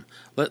curriculum?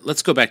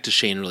 Let's go back to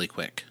Shane really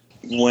quick.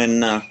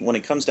 When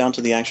it comes down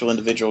to the actual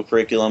individual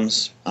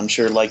curriculums, I'm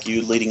sure like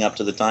you, leading up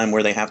to the time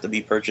where they have to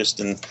be purchased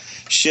and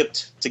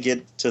shipped to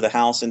get to the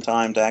house in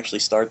time to actually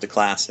start the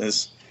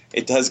classes,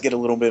 it does get a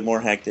little bit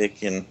more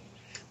hectic, and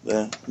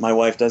my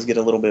wife does get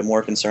a little bit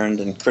more concerned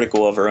and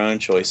critical of her own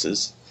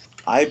choices.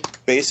 I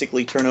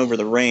basically turn over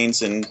the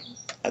reins and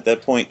at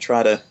that point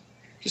try to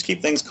just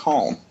keep things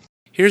calm.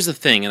 Here's the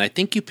thing, and I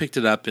think you picked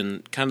it up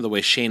in kind of the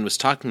way Shane was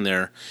talking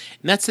there,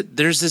 and that's that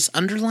there's this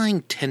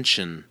underlying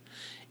tension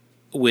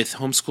with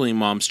homeschooling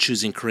moms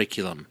choosing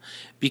curriculum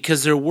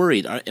because they're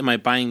worried, am I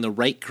buying the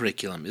right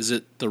curriculum? Is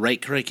it the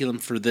right curriculum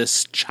for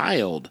this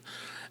child?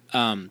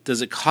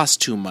 Does it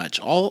cost too much?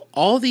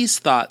 All these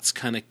thoughts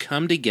kind of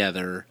come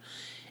together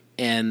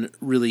and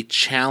really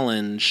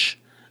challenge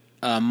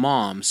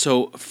mom.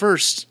 So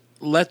first,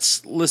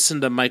 let's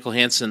listen to Michael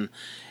Hansen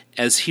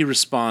as he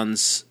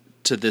responds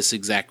to this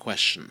exact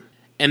question.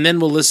 And then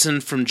we'll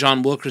listen from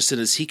John Wilkerson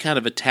as he kind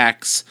of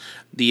attacks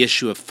the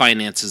issue of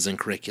finances and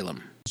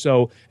curriculum.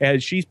 So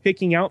as she's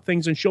picking out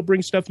things and she'll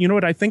bring stuff, you know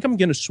what, I think I'm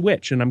going to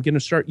switch and I'm going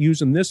to start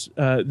using this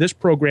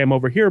program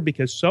over here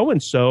because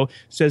so-and-so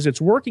says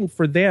it's working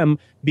for them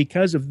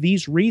because of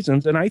these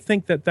reasons. And I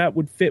think that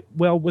would fit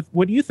well with,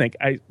 what do you think?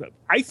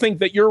 I think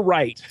that you're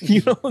right.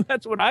 You know,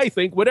 that's what I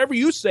think. Whatever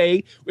you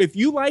say, if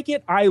you like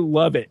it, I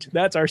love it.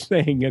 That's our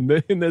saying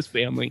in this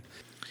family.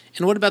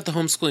 And what about the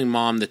homeschooling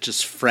mom that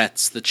just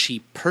frets that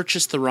she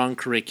purchased the wrong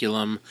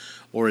curriculum,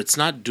 or it's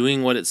not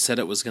doing what it said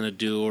it was going to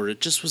do, or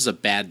it just was a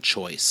bad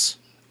choice?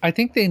 I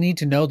think they need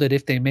to know that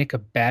if they make a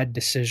bad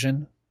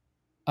decision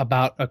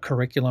about a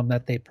curriculum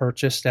that they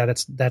purchased,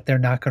 that they're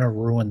not going to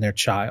ruin their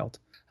child.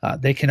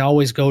 They can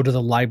always go to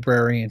the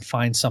library and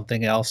find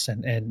something else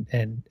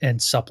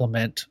and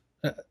supplement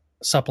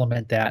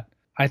that.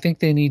 I think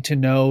they need to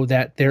know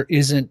that there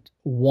isn't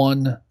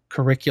one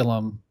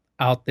curriculum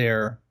out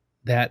there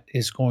that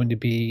is going to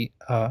be,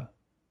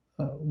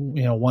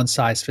 one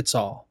size fits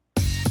all.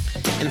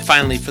 And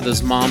finally, for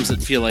those moms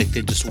that feel like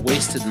they just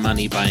wasted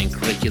money buying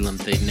curriculum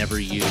they never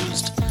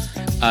used,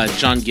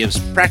 John gives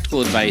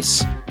practical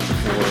advice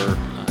for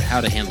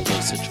how to handle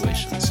those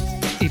situations.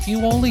 If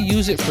you only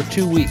use it for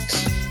 2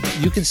 weeks,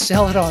 you can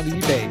sell it on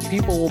eBay.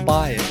 People will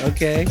buy it,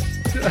 okay?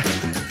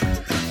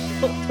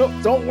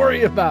 Don't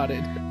worry about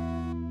it.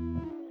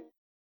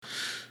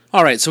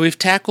 All right, so we've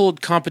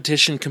tackled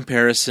competition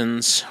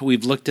comparisons.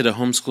 We've looked at a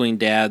homeschooling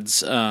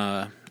dad's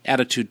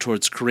attitude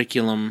towards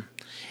curriculum,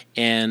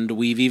 and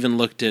we've even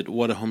looked at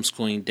what a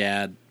homeschooling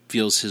dad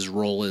feels his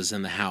role is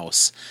in the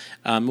house.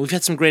 We've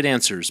had some great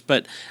answers,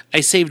 but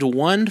I saved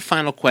one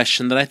final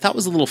question that I thought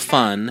was a little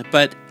fun,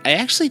 but I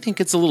actually think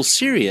it's a little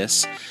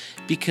serious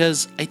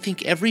because I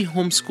think every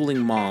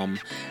homeschooling mom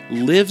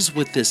lives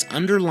with this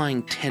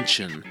underlying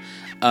tension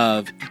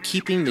of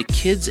keeping the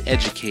kids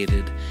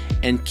educated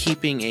and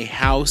keeping a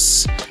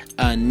house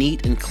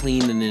neat and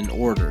clean and in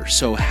order.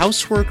 So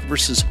housework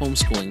versus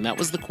homeschooling, that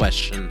was the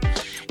question.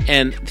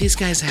 And these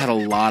guys had a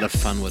lot of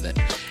fun with it.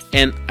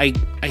 And I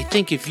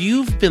think if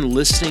you've been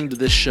listening to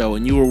this show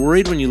and you were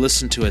worried when you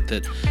listened to it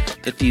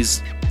that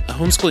these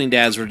homeschooling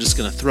dads were just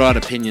going to throw out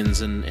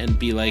opinions and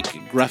be like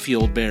gruffy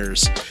old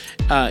bears,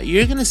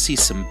 you're going to see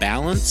some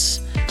balance.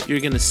 You're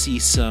going to see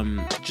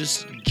some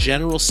just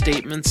general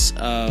statements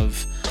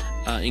of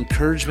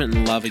encouragement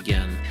and love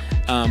again.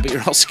 But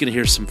you're also going to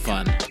hear some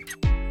fun.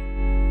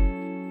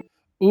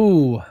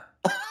 Ooh,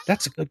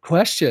 that's a good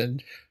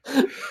question.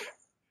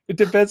 It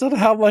depends on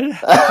how many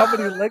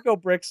Lego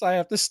bricks I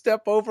have to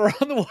step over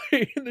on the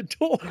way in the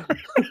door.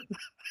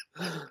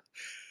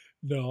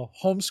 No,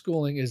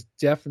 homeschooling is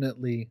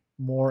definitely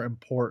more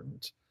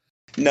important.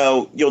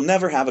 No, you'll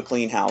never have a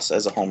clean house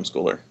as a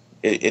homeschooler.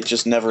 It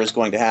just never is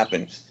going to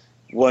happen.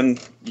 One,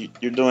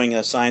 you're doing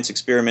a science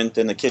experiment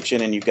in the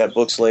kitchen and you've got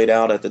books laid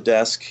out at the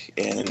desk,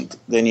 and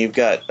then you've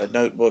got a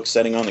notebook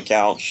sitting on the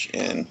couch,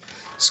 and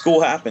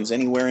school happens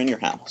anywhere in your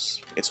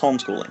house. It's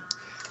homeschooling.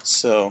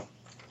 So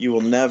you will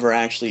never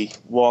actually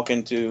walk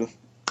into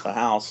a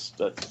house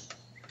that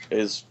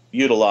is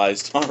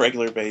utilized on a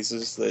regular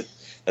basis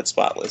that's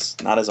spotless,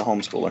 not as a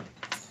homeschooler.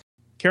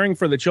 Caring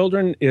for the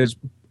children is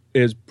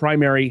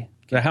primary.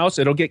 The house,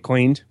 it'll get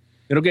cleaned.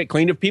 It'll get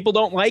cleaned. If people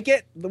don't like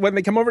it when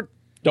they come over,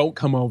 don't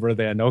come over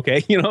then,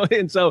 okay?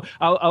 And so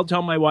I'll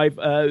tell my wife,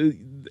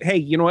 hey,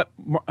 you know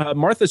what?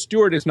 Martha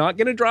Stewart is not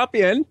going to drop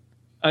in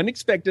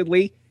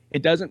unexpectedly.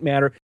 It doesn't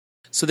matter.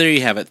 So there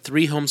you have it.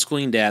 3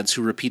 homeschooling dads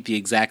who repeat the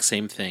exact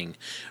same thing.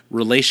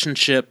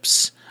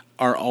 Relationships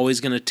are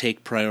always going to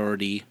take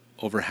priority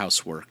over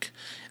housework.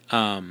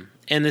 And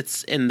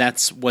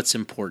that's what's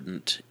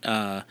important.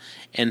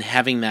 And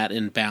having that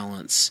in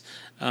balance.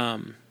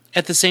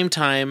 At the same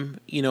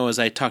time, as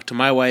I talk to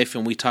my wife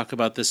and we talk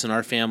about this in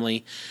our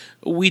family,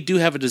 we do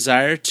have a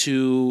desire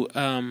to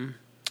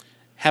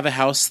have a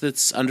house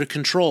that's under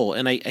control.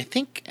 And I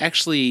think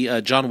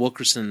actually John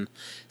Wilkerson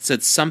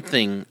said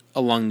something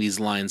along these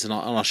lines, and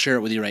I'll share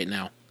it with you right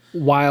now.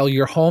 While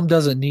your home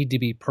doesn't need to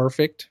be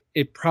perfect,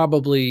 it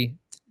probably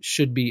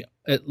should be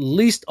at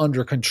least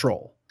under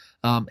control.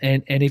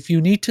 And if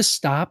you need to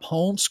stop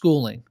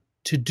homeschooling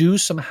to do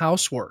some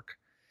housework,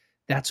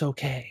 that's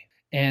okay.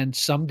 And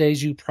some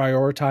days you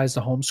prioritize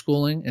the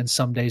homeschooling, and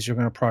some days you're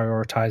going to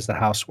prioritize the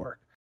housework.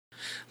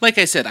 Like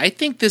I said, I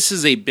think this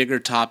is a bigger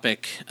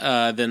topic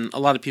than a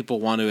lot of people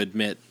want to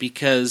admit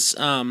because,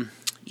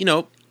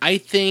 I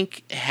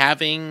think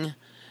having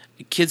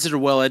kids that are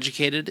well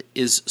educated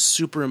is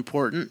super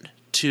important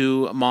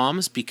to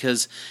moms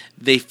because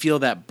they feel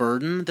that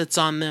burden that's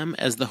on them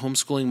as the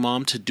homeschooling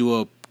mom to do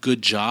a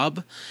good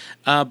job.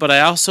 But I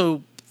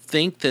also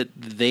think that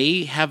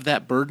they have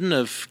that burden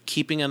of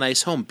keeping a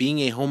nice home, being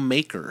a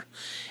homemaker,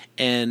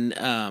 and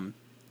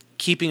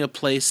keeping a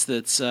place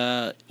that's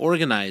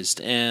organized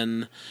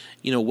and,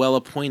 well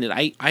appointed.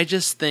 I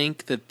just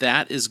think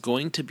that is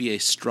going to be a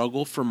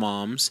struggle for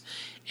moms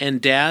and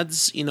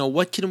dads.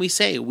 What can we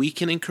say? We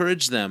can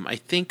encourage them. I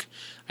think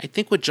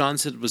what John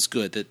said was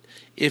good, that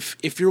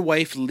if your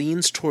wife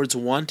leans towards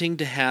wanting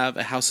to have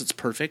a house that's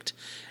perfect,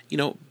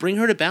 bring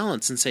her to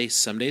balance and say,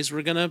 some days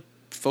we're going to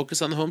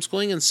focus on the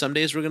homeschooling and some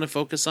days we're going to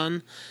focus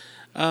on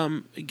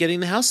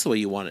getting the house the way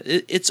you want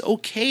it. It's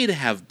okay to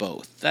have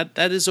both. That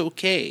is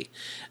okay.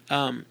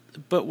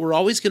 But we're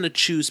always going to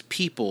choose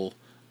people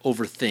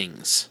over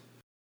things.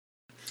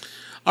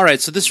 All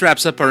right, so this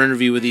wraps up our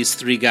interview with these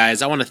three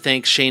guys. I want to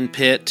thank Shane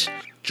Pitt,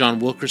 John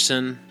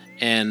Wilkerson,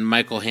 and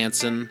Michael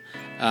Hansen.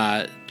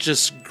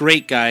 Just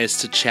great guys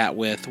to chat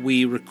with.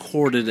 We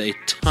recorded a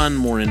ton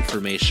more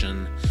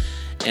information,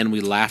 and we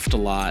laughed a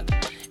lot.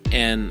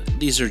 And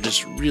these are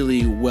just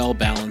really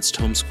well-balanced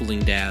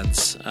homeschooling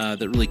dads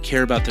that really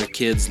care about their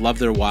kids, love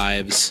their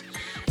wives,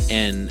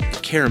 and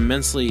care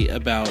immensely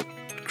about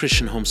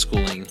Christian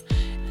homeschooling.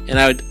 And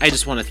I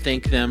just want to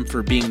thank them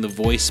for being the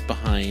voice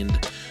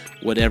behind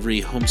what every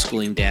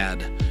homeschooling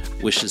dad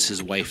wishes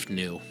his wife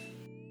knew.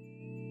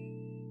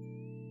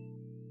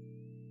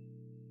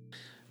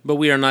 But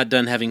we are not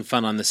done having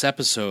fun on this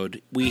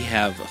episode. We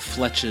have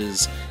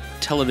Fletch's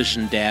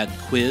Television Dad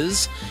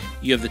Quiz.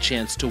 You have the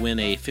chance to win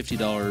a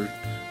 $50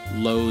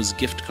 Lowe's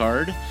gift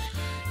card.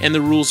 And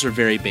the rules are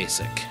very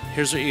basic.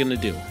 Here's what you're going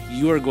to do.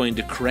 You are going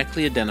to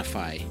correctly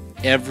identify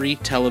every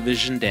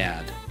television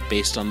dad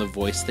based on the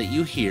voice that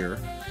you hear,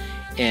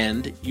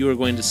 and you are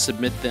going to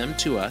submit them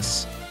to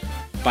us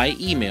by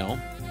email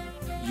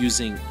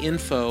using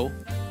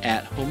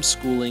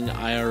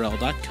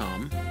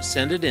info@homeschoolingirl.com.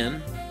 Send it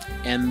in,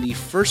 and the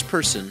first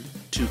person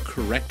to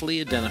correctly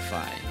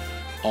identify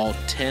all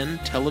 10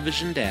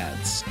 television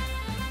dads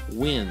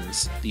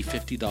wins the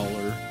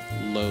 $50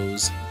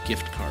 Lowe's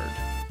gift card.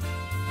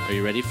 Are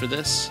you ready for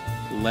this?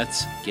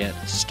 Let's get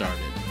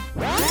started.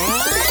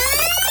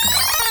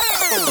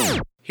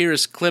 Here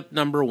is clip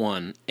number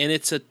 1, and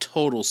it's a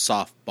total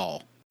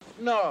softball.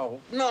 No.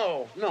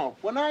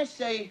 When I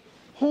say,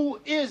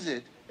 who is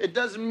it, it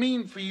doesn't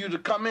mean for you to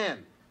come in.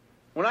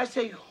 When I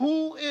say,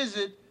 who is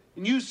it,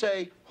 and you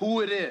say,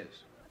 who it is.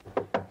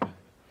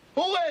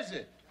 Who is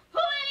it? Who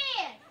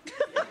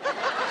it is?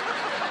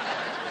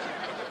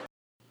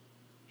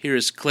 Here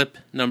is clip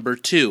number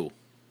 2.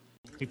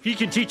 If he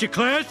can teach a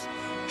class,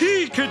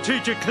 he can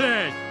teach a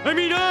class.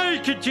 I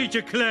can teach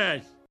a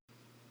class.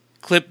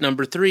 Clip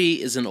number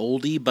 3 is an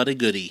oldie but a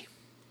goodie.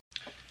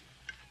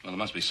 Well, there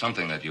must be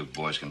something that you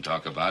boys can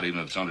talk about, even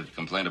if it's only to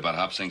complain about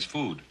Hop Sink's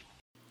food.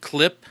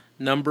 Clip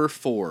number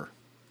 4.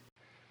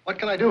 What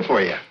can I do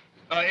for you?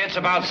 It's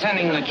about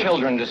sending the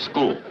children to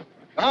school.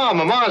 Oh,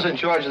 Mama's in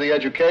charge of the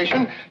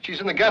education. She's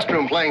in the guest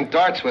room playing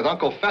darts with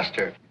Uncle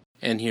Fester.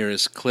 And here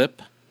is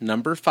clip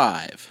number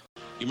 5.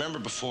 You remember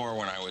before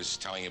when I was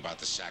telling you about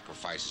the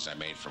sacrifices I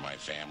made for my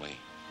family?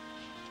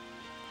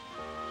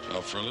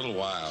 Well, for a little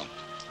while,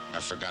 I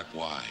forgot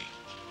why.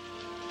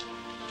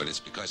 But it's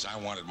because I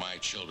wanted my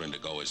children to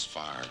go as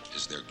far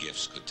as their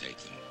gifts could take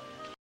them.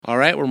 All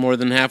right, we're more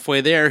than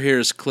halfway there.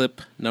 Here's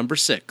clip number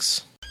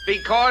 6.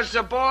 Because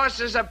the boss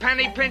is a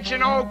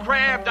penny-pinching old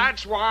crab,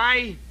 that's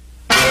why.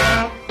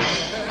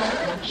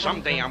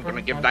 Someday I'm going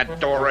to give that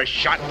door a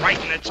shot right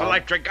in its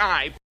electric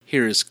eye.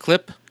 Here is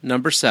clip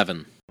number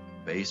 7.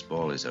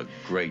 Baseball is a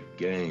great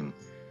game,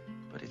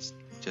 but it's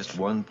just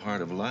one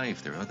part of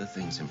life. There are other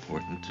things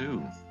important,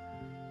 too.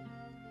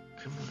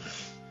 Come on.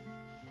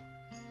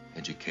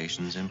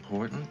 Education's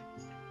important.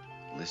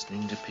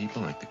 Listening to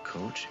people like the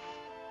coach.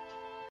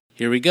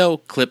 Here we go,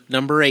 clip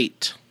number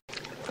 8.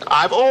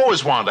 I've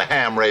always wanted a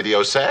ham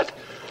radio set.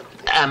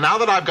 And now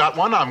that I've got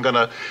one, I'm going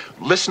to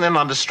listen in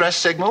on distress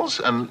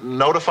signals and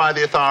notify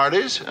the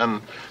authorities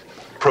and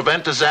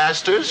prevent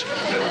disasters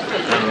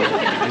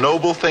and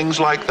noble things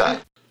like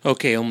that.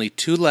 Okay, only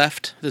 2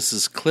 left. This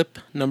is clip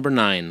number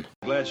 9.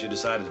 I'm glad you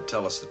decided to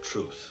tell us the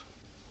truth.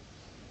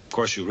 Of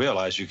course, you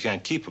realize you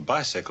can't keep a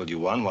bicycle you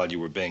won while you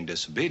were being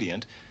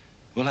disobedient.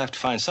 We'll have to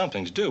find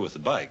something to do with the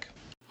bike.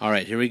 All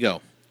right, here we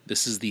go.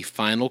 This is the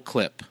final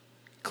clip.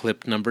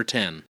 Clip number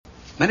 10.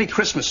 Many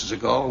Christmases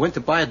ago, I went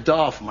to buy a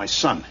doll for my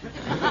son.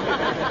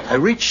 I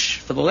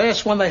reached for the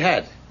last one they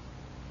had,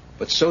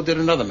 but so did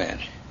another man.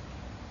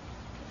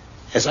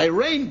 As I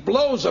rained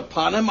blows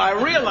upon him, I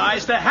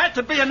realized there had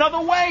to be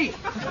another way.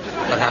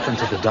 What happened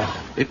to the doll?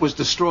 It was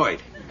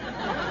destroyed.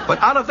 But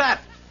out of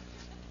that,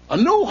 a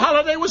new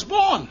holiday was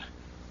born.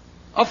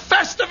 A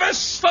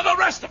Festivus for the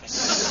rest of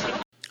us.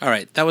 All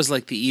right, that was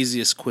like the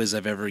easiest quiz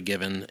I've ever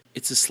given.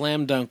 It's a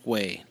slam dunk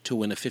way to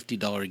win a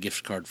 $50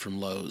 gift card from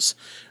Lowe's.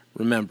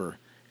 Remember,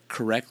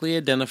 correctly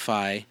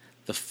identify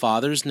the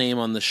father's name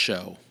on the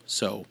show.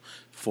 So,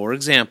 for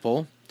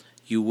example,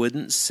 you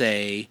wouldn't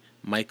say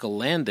Michael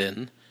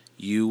Landon,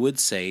 you would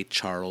say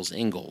Charles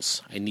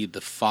Ingalls. I need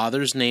the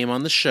father's name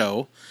on the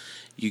show.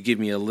 You give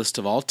me a list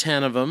of all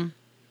 10 of them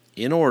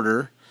in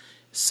order.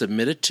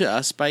 Submit it to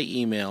us by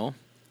email,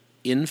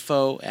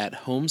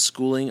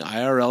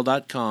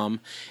 info@homeschoolingirl.com,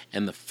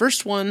 and the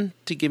first one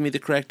to give me the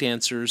correct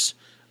answers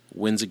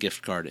wins a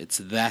gift card. It's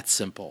that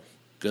simple.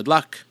 Good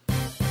luck.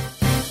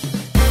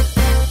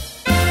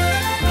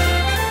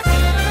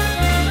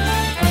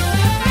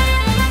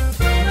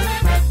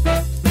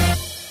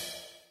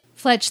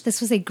 Fletch, this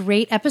was a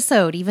great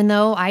episode, even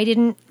though I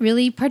didn't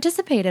really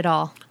participate at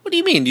all. What do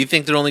you mean? Do you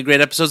think they're only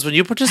great episodes when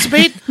you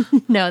participate?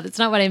 No, that's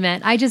not what I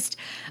meant.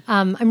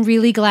 I'm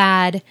really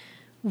glad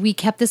we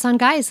kept this on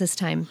guys this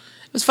time.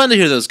 It was fun to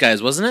hear those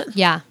guys, wasn't it?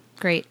 Yeah,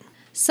 great.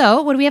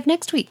 So, what do we have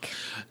next week?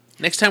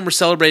 Next time we're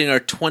celebrating our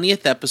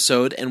 20th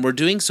episode, and we're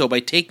doing so by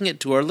taking it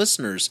to our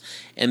listeners.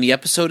 And the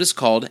episode is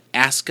called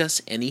Ask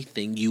Us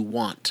Anything You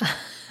Want.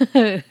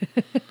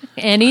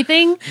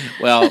 Anything?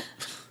 Well,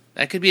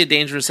 that could be a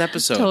dangerous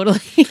episode.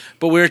 Totally.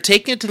 But we're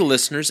taking it to the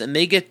listeners, and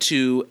they get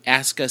to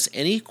ask us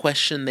any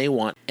question they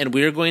want, and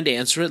we're going to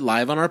answer it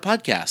live on our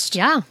podcast.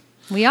 Yeah,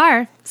 we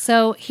are.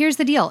 So here's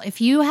the deal.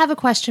 If you have a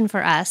question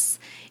for us,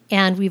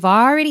 and we've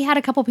already had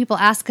a couple people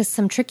ask us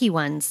some tricky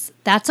ones,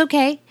 that's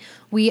okay.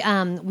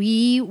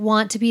 We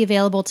want to be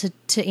available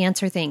to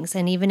answer things.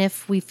 And even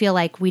if we feel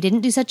like we didn't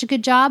do such a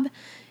good job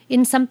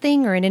in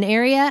something or in an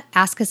area,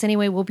 ask us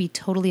anyway. We'll be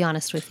totally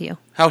honest with you.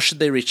 How should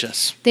they reach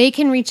us? They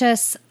can reach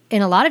us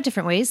in a lot of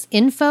different ways.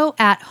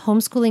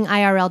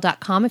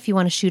 info@homeschoolingirl.com if you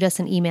want to shoot us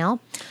an email.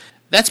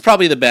 That's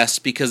probably the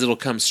best because it'll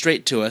come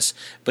straight to us.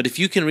 But if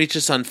you can reach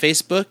us on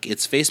Facebook,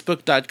 it's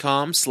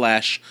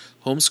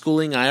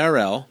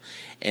facebook.com/homeschoolingirl,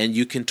 and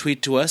you can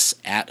tweet to us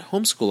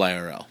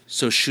 @homeschoolirl.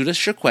 So shoot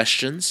us your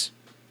questions,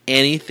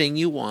 anything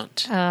you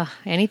want.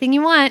 Anything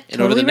you want. And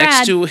totally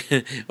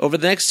over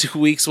the next 2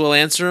 weeks, we'll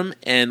answer them,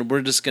 and we're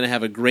just going to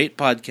have a great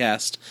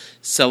podcast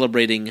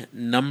celebrating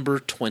number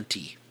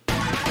 20.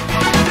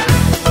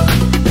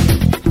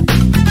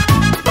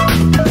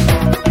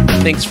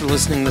 Thanks for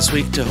listening this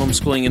week to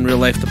Homeschooling in Real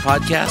Life, the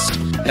podcast.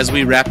 As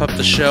we wrap up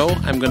the show,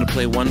 I'm going to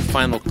play one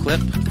final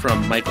clip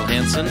from Michael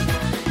Hansen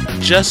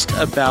just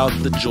about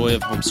the joy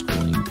of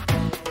homeschooling.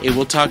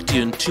 We'll talk to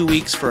you in 2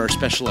 weeks for our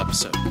special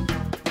episode.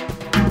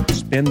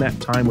 Spend that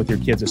time with your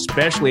kids,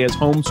 especially as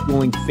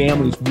homeschooling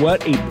families.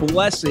 What a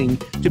blessing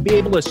to be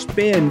able to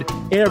spend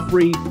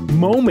every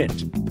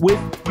moment with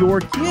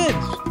your kids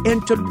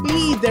and to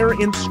be their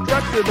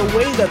instructor the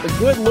way that the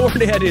good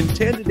Lord had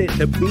intended it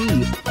to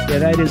be. Yeah,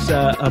 that is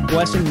a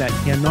blessing that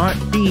cannot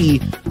be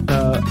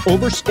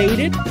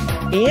overstated,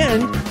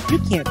 and you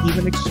can't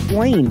even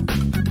explain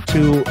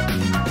to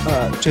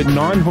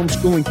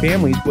non-homeschooling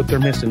families what they're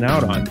missing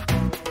out on.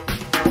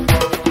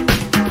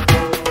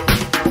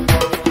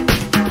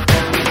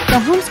 The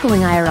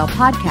Homeschooling IRL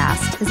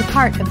podcast is a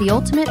part of the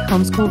Ultimate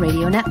Homeschool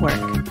Radio Network.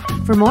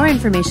 For more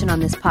information on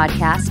this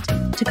podcast,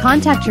 to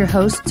contact your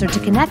hosts, or to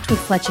connect with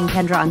Fletch and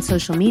Kendra on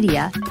social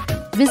media,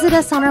 visit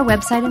us on our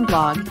website and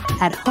blog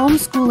at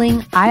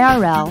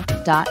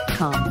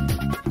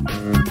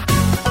homeschoolingirl.com.